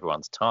tip of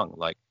everyone's tongue.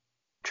 Like,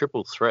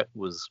 Triple Threat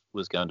was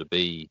going to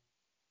be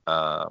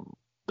the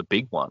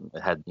big one.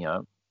 It had,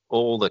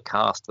 all the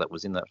cast that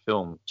was in that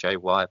film, Jay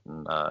White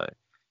and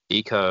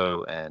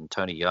Iko and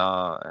Tony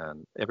Jaa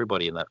and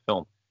everybody in that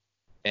film.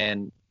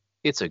 And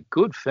it's a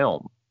good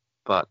film,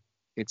 but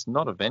it's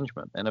not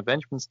Avengement. And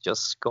Avengement's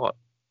just Scott.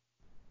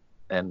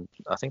 And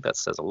I think that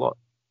says a lot.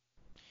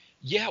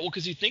 Yeah, well,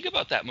 because you think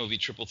about that movie,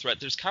 Triple Threat,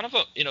 there's kind of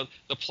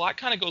the plot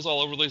kind of goes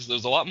all over the place.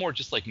 There's a lot more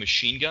just like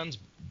machine guns,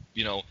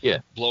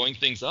 blowing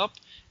things up.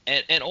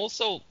 And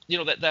also,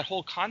 that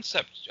whole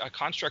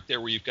construct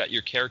there, where you've got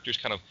your characters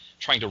kind of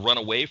trying to run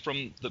away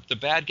from the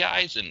bad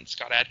guys, and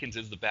Scott Adkins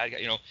is the bad guy.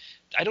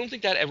 I don't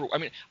think that ever. I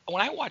mean,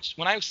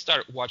 when I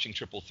started watching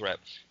Triple Threat,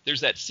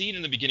 there's that scene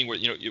in the beginning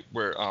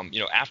where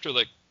after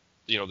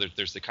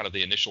there's the kind of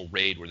the initial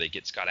raid where they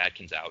get Scott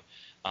Adkins out.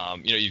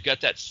 You've got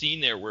that scene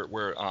there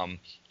where Tony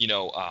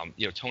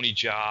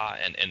Jaa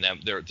and them,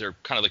 they're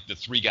kind of like the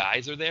three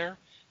guys are there.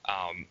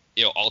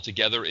 All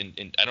together in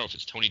I don't know if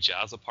it's Tony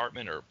Jaa's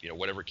apartment or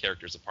whatever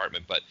character's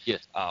apartment, but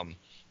yes.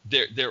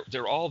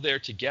 They're all there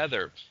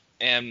together,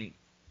 and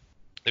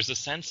there's a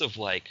sense of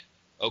like,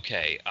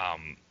 okay,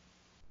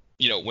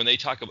 when they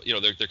talk about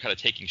they're kind of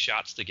taking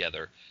shots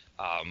together.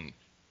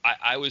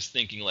 I was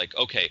thinking like,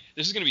 okay,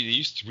 this is going to be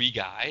these three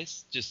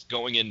guys just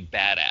going in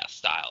badass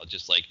style,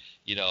 just like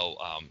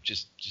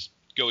just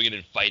going in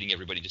and fighting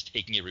everybody, just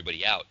taking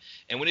everybody out.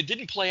 And when it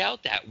didn't play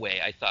out that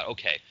way, I thought,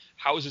 okay,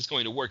 how is this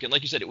going to work? And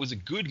like you said, it was a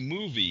good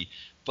movie,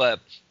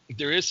 but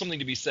there is something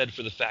to be said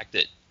for the fact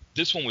that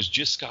this one was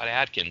just Scott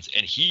Adkins,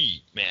 and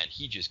he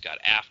just got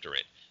after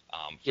it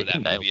for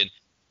that movie. And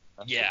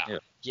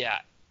yeah.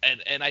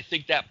 And I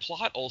think that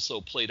plot also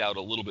played out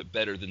a little bit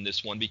better than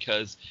this one,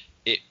 because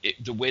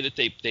the way that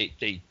they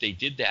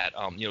did that,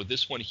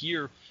 this one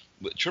here,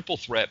 Triple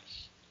Threat,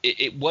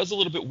 it was a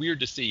little bit weird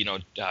to see,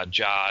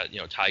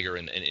 Jaa, Tiger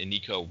and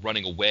Iko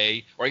running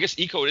away. Or I guess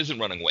Iko isn't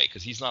running away,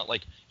 because he's not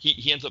like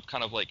he ends up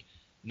kind of like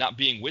not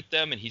being with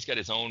them, and he's got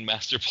his own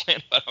master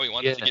plan about how he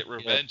wants to get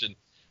revenge.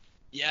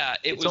 Yeah,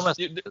 It's almost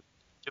too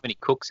many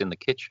cooks in the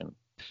kitchen.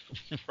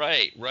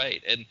 Right,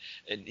 and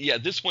yeah,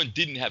 this one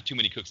didn't have too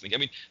many cooks. I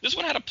mean, this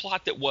one had a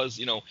plot that was,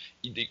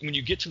 when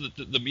you get to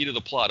the meat of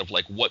the plot of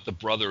like what the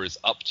brother is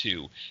up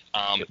to,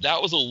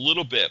 that was a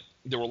little bit.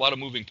 There were a lot of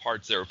moving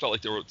parts there. It felt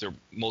like there were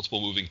multiple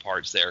moving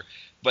parts there,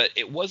 but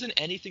it wasn't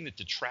anything that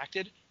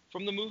detracted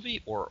from the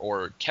movie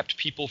or kept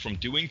people from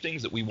doing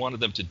things that we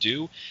wanted them to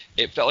do.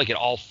 It felt like it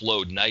all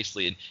flowed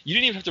nicely, and you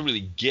didn't even have to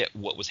really get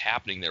what was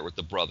happening there with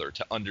the brother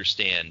to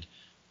understand,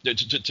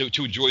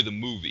 to enjoy the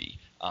movie.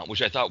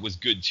 Which I thought was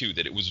good too,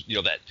 that it was,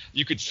 that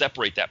you could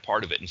separate that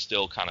part of it and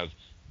still kind of,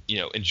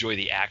 enjoy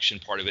the action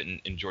part of it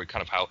and enjoy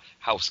kind of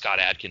how Scott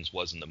Adkins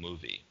was in the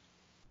movie.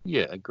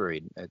 Yeah,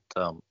 agreed. It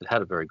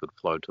had a very good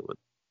flow to it.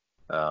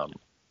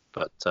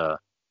 But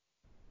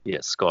yeah,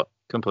 Scott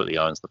completely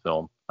owns the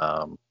film.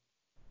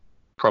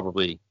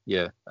 Probably,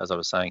 yeah, as I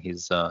was saying,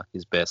 his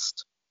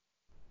best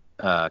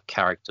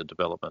character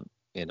development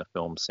in a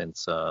film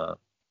since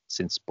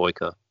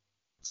Boyka.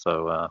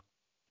 So.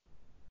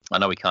 I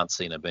know we can't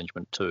see an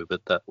Avengement 2,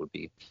 but that would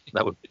be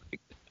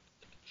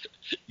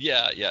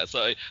Yeah.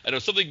 So I know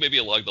something maybe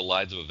along the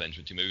lines of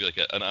Avengement 2, maybe like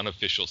an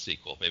unofficial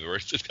sequel, maybe where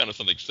it's just kind of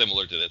something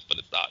similar to this, but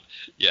it's not.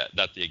 Yeah,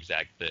 not the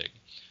exact thing.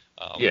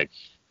 Yeah.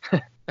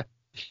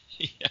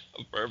 Yeah,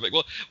 perfect.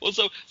 Well,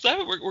 so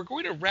Simon, we're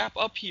going to wrap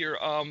up here.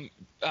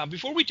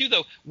 Before we do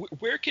though,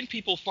 where can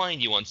people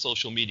find you on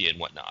social media and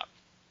whatnot?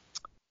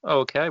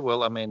 Okay.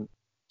 Well, I mean,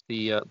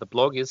 the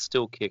blog is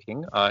still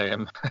kicking. I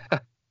am.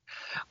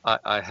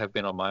 I have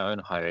been on my own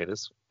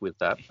hiatus with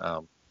that.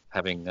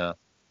 Having a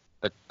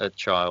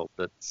child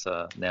that's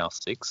now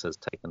 6 has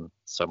taken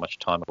so much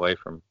time away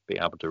from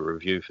being able to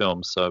review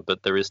films. So,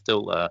 but there is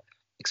still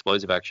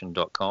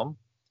explosiveaction.com,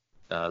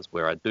 is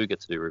where I do get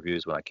to do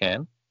reviews when I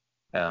can.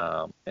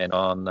 And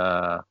on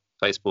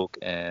Facebook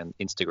and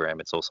Instagram,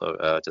 it's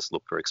also just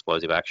look for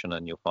Explosive Action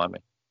and you'll find me.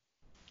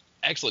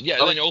 Excellent. Yeah,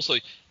 and then also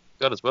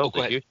got as well.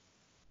 Go ahead.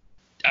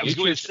 I was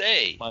going to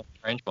say my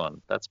strange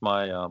one. That's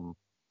my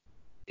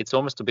it's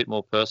almost a bit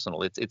more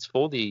personal. It's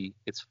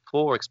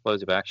for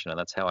Explosive Action, and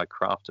that's how I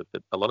craft it.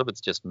 But a lot of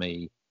it's just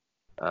me,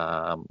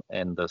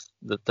 and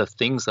the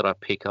things that I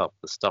pick up,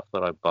 the stuff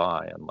that I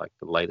buy, and like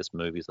the latest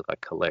movies that I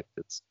collect.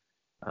 It's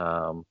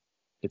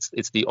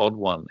the odd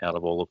one out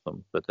of all of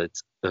them, but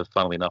it's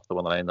funnily enough the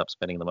one that I end up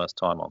spending the most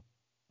time on.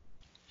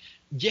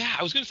 Yeah,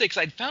 I was going to say, because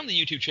I'd found the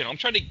YouTube channel. I'm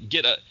trying to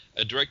get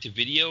a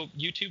direct-to-video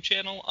YouTube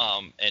channel,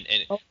 and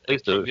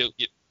please do.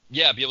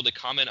 Be able to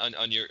comment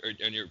on your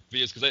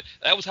videos, because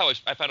that was how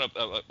I found out.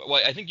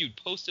 Well, I think you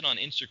posted on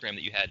Instagram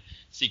that you had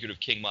Secret of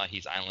King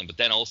Mahi's Island, but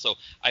then also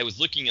I was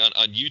looking on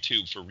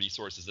YouTube for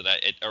resources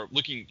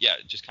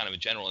just kind of in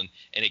general, and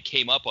it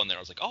came up on there. I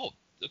was like, oh,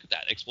 look at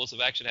that!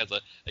 Explosive Action has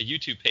a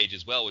YouTube page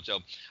as well, which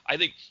I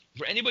think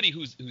for anybody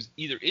who's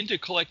either into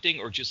collecting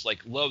or just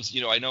like loves,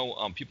 I know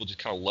people just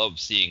kind of love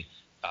seeing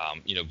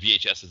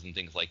VHSs and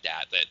things like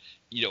that.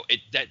 The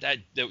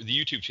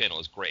YouTube channel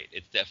is great.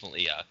 It's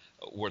definitely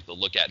worth a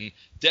look at, and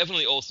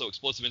definitely also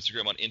Explosive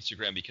Instagram on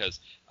Instagram, because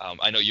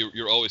I know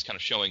you're always kind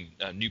of showing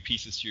new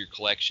pieces to your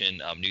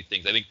collection, new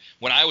things. I think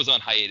when I was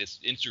on hiatus,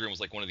 Instagram was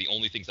like one of the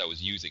only things I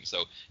was using.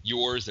 So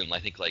yours and I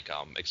think like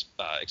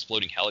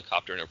Exploding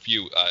Helicopter and a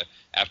few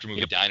After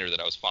Movie Diner that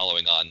I was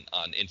following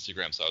on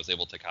Instagram. So I was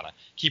able to kind of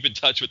keep in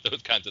touch with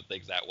those kinds of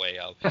things that way,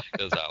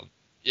 because.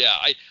 Yeah,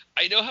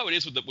 I know how it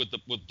is with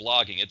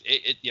blogging.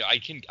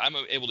 I'm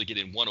able to get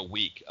in one a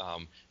week,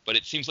 but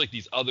it seems like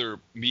these other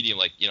medium,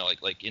 like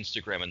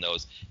Instagram and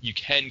those, you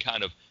can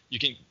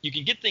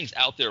get things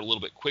out there a little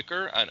bit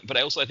quicker. But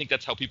I think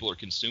that's how people are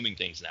consuming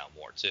things now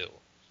more too.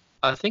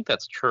 I think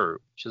that's true,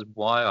 which is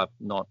why I've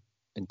not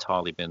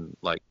entirely been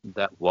like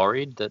that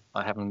worried that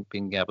I haven't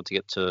been able to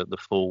get to the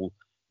full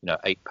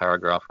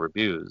 8-paragraph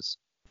reviews,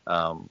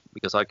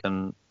 because I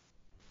can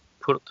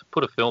put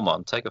a film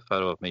on, take a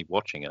photo of me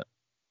watching it,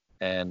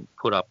 and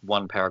put up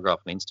 1 paragraph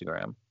on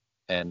Instagram.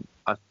 And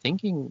I'm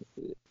thinking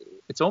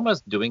it's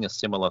almost doing a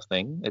similar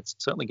thing. It's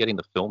certainly getting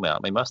the film out. I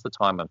mean, most of the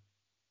time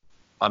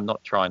I'm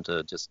not trying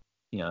to just,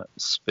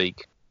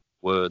 speak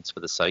words for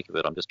the sake of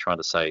it. I'm just trying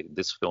to say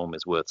this film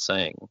is worth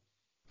seeing.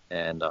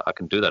 And I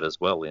can do that as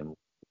well in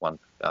one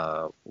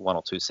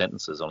or two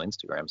sentences on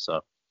Instagram. So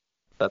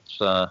that's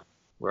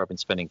where I've been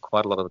spending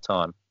quite a lot of the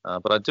time.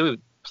 But I do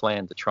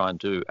plan to try and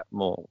do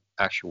more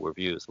actual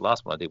reviews. The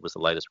last one I did was the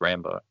latest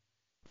Rambo.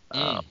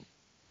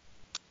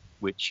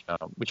 Which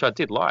I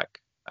did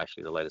like,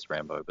 actually, the latest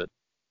Rambo, but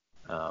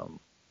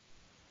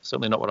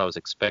certainly not what I was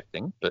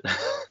expecting. But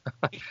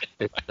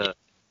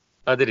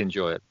I did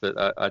enjoy it,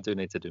 but I do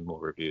need to do more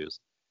reviews.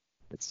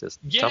 It's just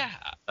tough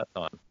at that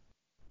time.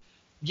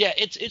 Yeah,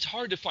 it's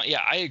hard to find.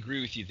 Yeah, I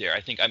agree with you there. I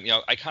think I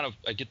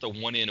get the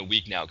one in a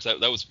week now, because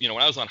that was when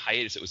I was on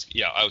hiatus, it was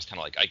I was kind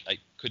of like I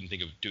couldn't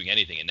think of doing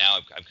anything, and now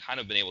I've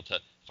kind of been able to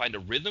find a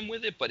rhythm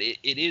with it. But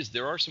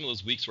there are some of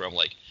those weeks where I'm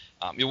like,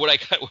 what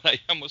I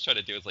almost try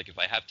to do is, like, if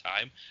I have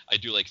time, I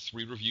do like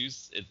 3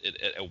 reviews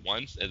at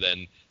once, and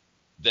then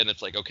then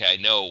it's like, okay, I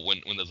know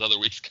when those other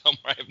weeks come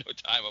where I have no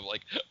time, I'm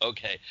like,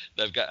 okay,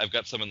 I've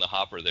got some in the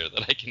hopper there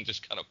that I can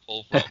just kind of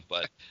pull from.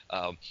 But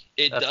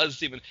it does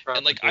seem,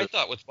 and like I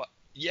thought with.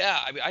 Yeah,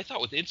 I mean, I thought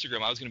with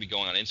Instagram, I was going to be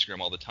going on Instagram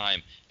all the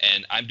time,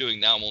 and I'm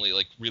only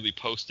like really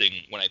posting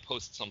when I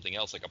post something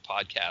else, like a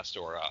podcast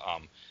or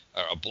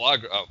a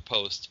blog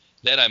post.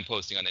 Then I'm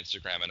posting on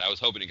Instagram, and I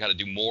was hoping to kind of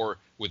do more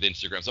with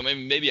Instagram. So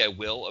maybe I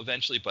will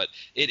eventually, but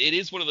it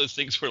is one of those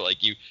things where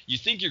like you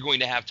think you're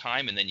going to have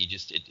time, and then you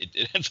just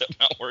it ends up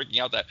not working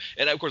out that.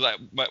 And of course,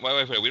 my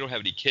wife and I, we don't have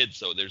any kids,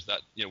 so there's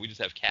not, we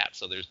just have cats,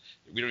 so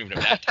we don't even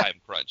have that time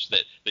crunch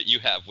that you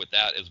have with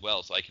that as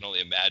well. So I can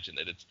only imagine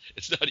that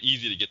it's not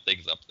easy to get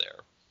things up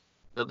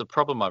there. The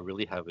problem I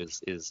really have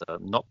is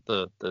not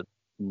the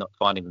not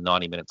finding the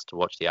 90 minutes to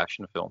watch the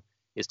action film,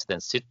 is to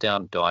then sit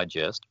down,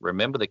 digest,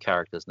 remember the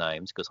characters'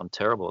 names, because I'm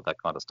terrible at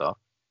that kind of stuff,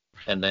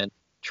 and then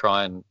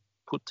try and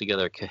put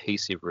together a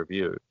cohesive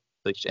review,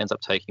 which ends up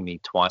taking me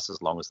twice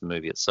as long as the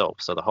movie itself.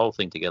 So the whole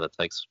thing together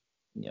takes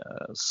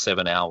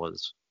 7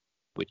 hours,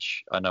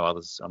 which I know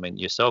others, I mean,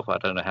 yourself, I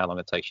don't know how long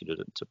it takes you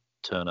to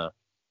turn a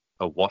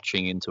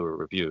watching into a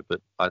review,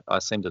 but I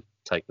seem to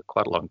take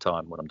quite a long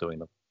time when I'm doing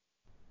them.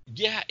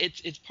 Yeah,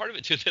 it's part of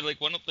it too. Like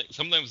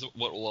sometimes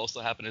what will also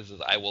happen is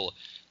I will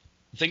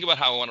think about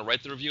how I want to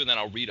write the review, and then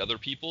I'll read other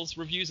people's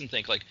reviews and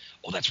think like,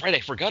 oh, that's right,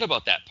 I forgot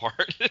about that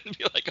part, and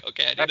be like,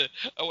 okay,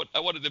 I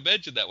wanted to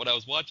mention that when I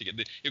was watching it,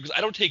 because I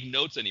don't take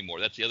notes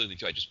anymore. That's the other thing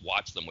too. I just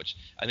watch them, which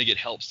I think it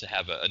helps to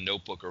have a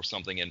notebook or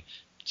something and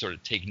sort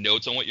of take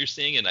notes on what you're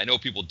seeing. And I know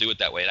people do it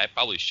that way, and I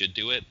probably should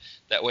do it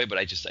that way, but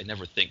I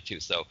never think to.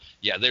 So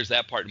yeah, there's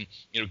that part, and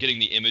getting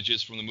the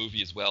images from the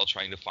movie as well,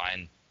 trying to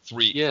find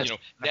three. Yes.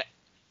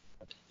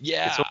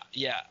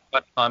 Yeah.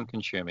 Quite time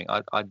consuming.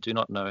 I do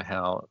not know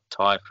how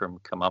Ty from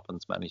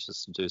Comeuppance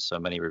manages to do so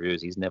many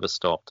reviews. He's never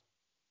stopped.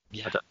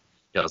 Yeah.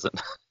 He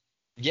doesn't.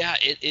 Yeah,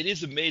 it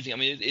is amazing. I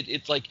mean,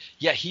 it's like,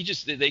 yeah,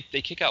 they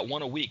kick out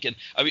one a week, and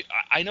I mean,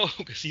 I know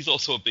because he's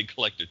also a big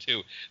collector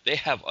too. They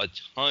have a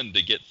ton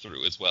to get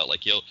through as well.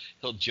 Like he'll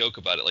joke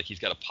about it, like he's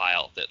got a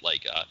pile that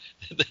like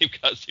they've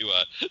got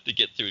to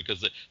get through,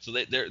 because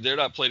they're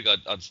not planning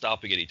on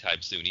stopping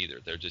anytime soon either.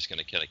 They're just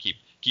gonna kind of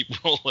keep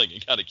rolling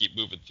and kind of keep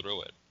moving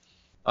through it.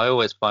 I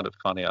always find it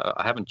funny.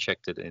 I haven't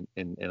checked it in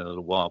a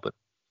little while, but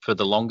for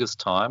the longest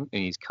time,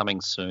 and he's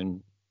coming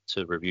soon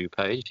to review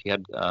page, he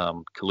had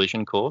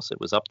Collision Course. It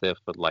was up there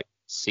for like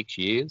 6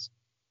 years.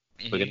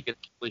 Mm-hmm. We're going to get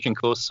Collision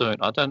Course soon.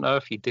 I don't know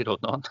if he did or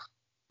not.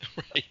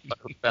 Right.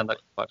 I found that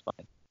quite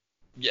funny.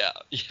 Yeah,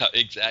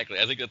 exactly.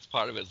 I think that's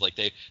part of it. Is like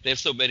they have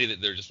so many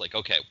that they're just like,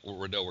 okay,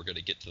 we're going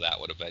to get to that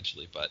one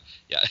eventually. But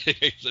yeah,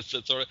 it's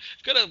sort of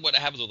kind of what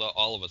happens with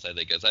all of us, I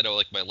think. Is I know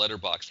like my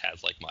Letterboxd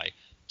has like my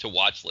to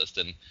watch list,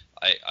 and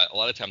I a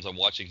lot of times I'm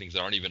watching things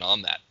that aren't even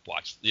on that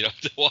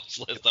to watch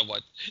list.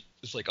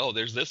 It's like, oh,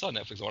 there's this on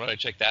Netflix, why don't I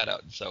check that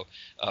out? And so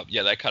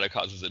yeah, that kind of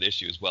causes an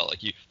issue as well.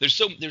 Like there's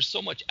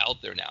so much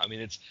out there now. I mean,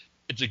 it's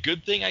a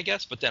good thing, I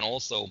guess, but then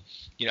also,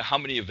 how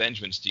many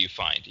avengements do you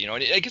find? And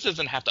I guess it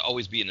doesn't have to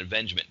always be an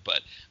avengement,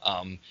 but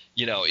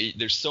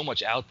there's so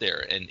much out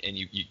there, and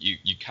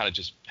you kind of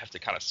just have to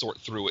kind of sort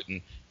through it and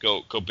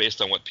go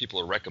based on what people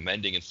are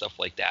recommending and stuff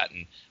like that,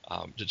 and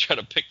to try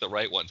to pick the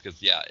right ones,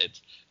 because yeah,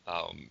 it's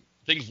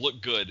things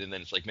look good, and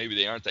then it's like maybe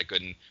they aren't that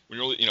good, and when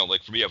you're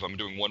like for me, if I'm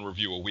doing one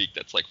review a week,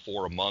 that's like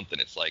 4 a month, and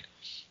it's like,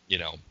 you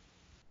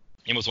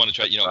almost want to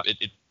try,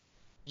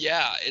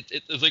 Yeah,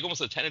 it's like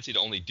almost a tendency to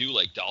only do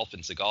like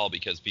Dolphin Seagal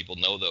because people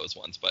know those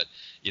ones, but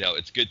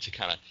it's good to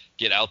kind of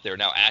get out there.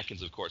 Now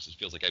Atkins, of course, it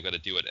feels like I've got to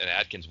do it, an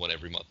Atkins one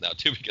every month now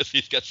too, because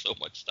he's got so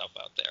much stuff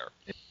out there.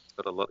 He's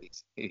got a lot.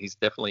 He's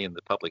definitely in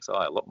the public's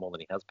eye a lot more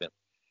than he has been.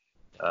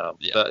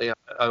 Yeah. But yeah,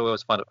 I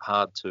always find it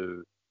hard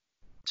to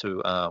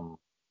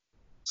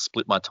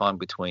split my time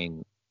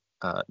between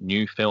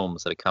new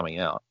films that are coming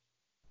out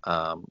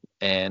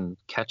and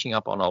catching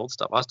up on old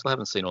stuff. I still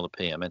haven't seen all the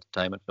PM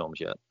Entertainment films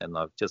yet, and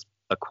I've just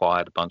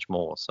acquired a bunch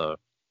more, so I'm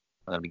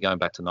going to be going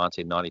back to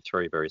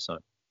 1993 very soon.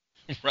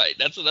 Right,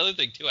 that's another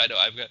thing too. I know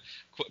I've got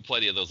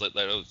plenty of those. Like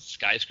those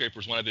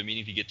Skyscrapers, one I've been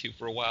meaning to get to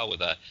for a while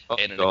with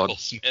Anna Nicole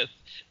Smith.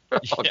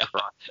 Yeah.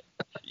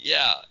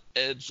 Yeah,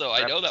 and so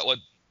I know that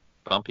one.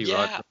 Bumpy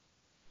ride.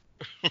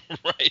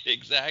 Right,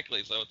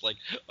 exactly. So it's like,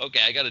 okay,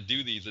 I got to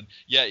do these, and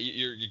yeah,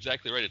 you're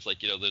exactly right. It's like,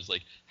 there's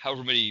like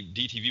however many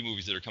DTV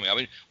movies that are coming out. I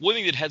mean, one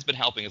thing that has been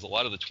helping is a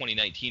lot of the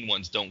 2019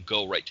 ones don't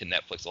go right to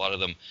Netflix. A lot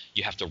of them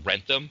you have to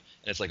rent them,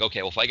 and it's like,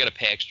 okay, well, if I got to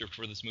pay extra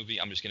for this movie,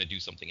 I'm just going to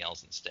do something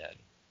else instead.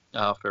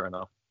 Oh, fair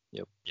enough.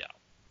 Yep. Yeah.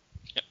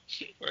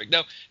 All right.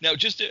 Now,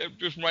 just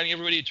reminding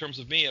everybody in terms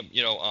of me,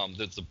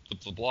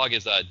 the blog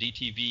is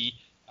DTV.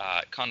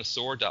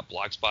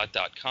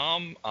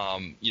 Connoisseur.blogspot.com.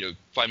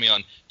 Find me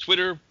on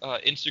Twitter,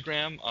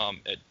 Instagram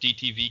at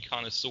DTV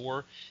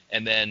Connoisseur,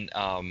 and then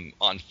on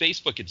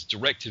Facebook it's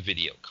Direct to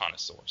Video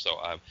Connoisseur. So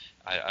I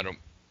don't.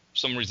 For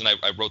some reason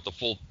I wrote the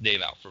full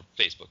name out for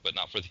Facebook, but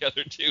not for the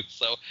other two.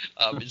 So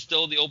it's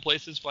still the old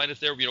places. Find us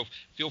there.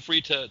 Feel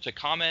free to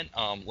comment.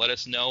 Let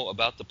us know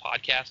about the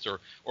podcast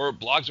or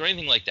blogs or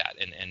anything like that,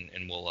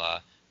 and we'll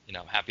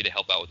happy to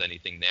help out with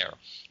anything there.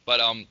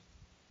 But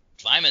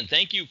Simon,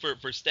 thank you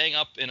for staying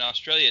up in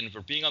Australia and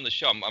for being on the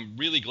show. I'm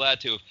really glad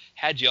to have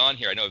had you on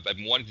here. I know I've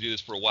been wanting to do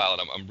this for a while,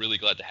 and I'm really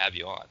glad to have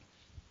you on.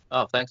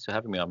 Oh, thanks for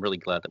having me. I'm really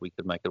glad that we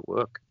could make it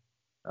work.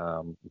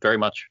 Very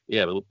much.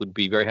 Yeah, we'd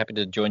be very happy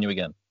to join you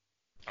again.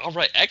 All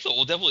right,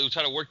 excellent. We'll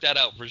try to work that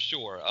out for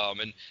sure.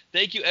 And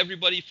thank you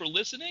everybody for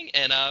listening.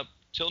 And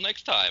till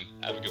next time,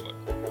 have a good one.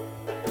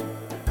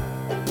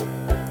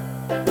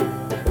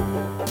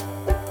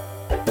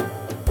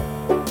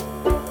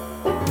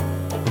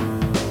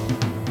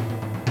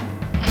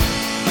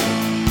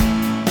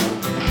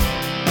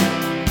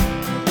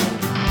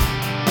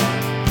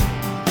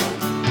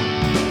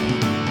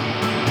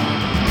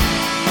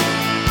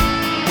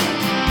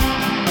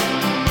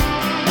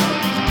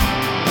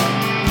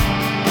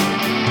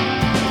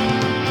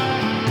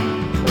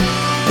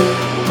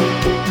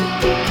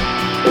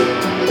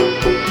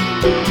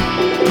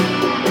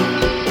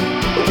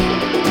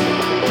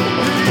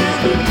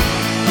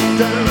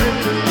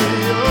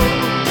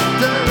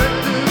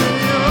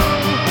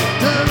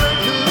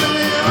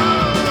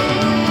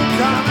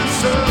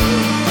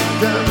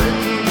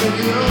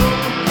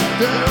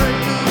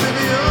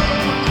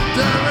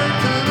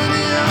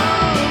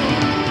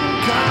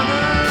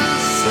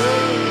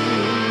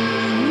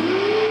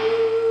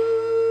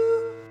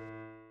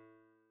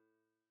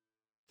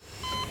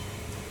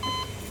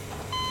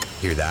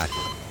 Hear that?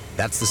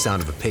 That's the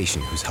sound of a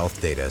patient whose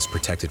health data is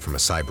protected from a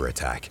cyber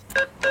attack.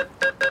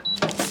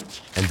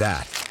 And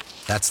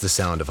that's the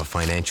sound of a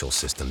financial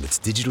system that's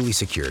digitally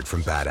secured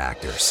from bad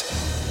actors.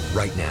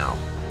 Right now,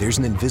 there's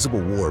an invisible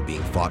war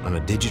being fought on a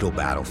digital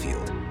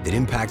battlefield that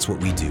impacts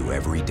what we do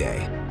every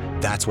day.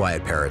 That's why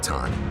at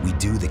Peraton, we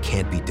do the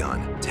can't be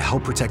done to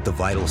help protect the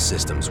vital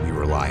systems we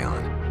rely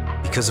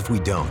on. Because if we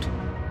don't,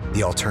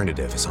 the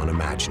alternative is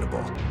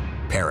unimaginable.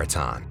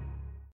 Peraton.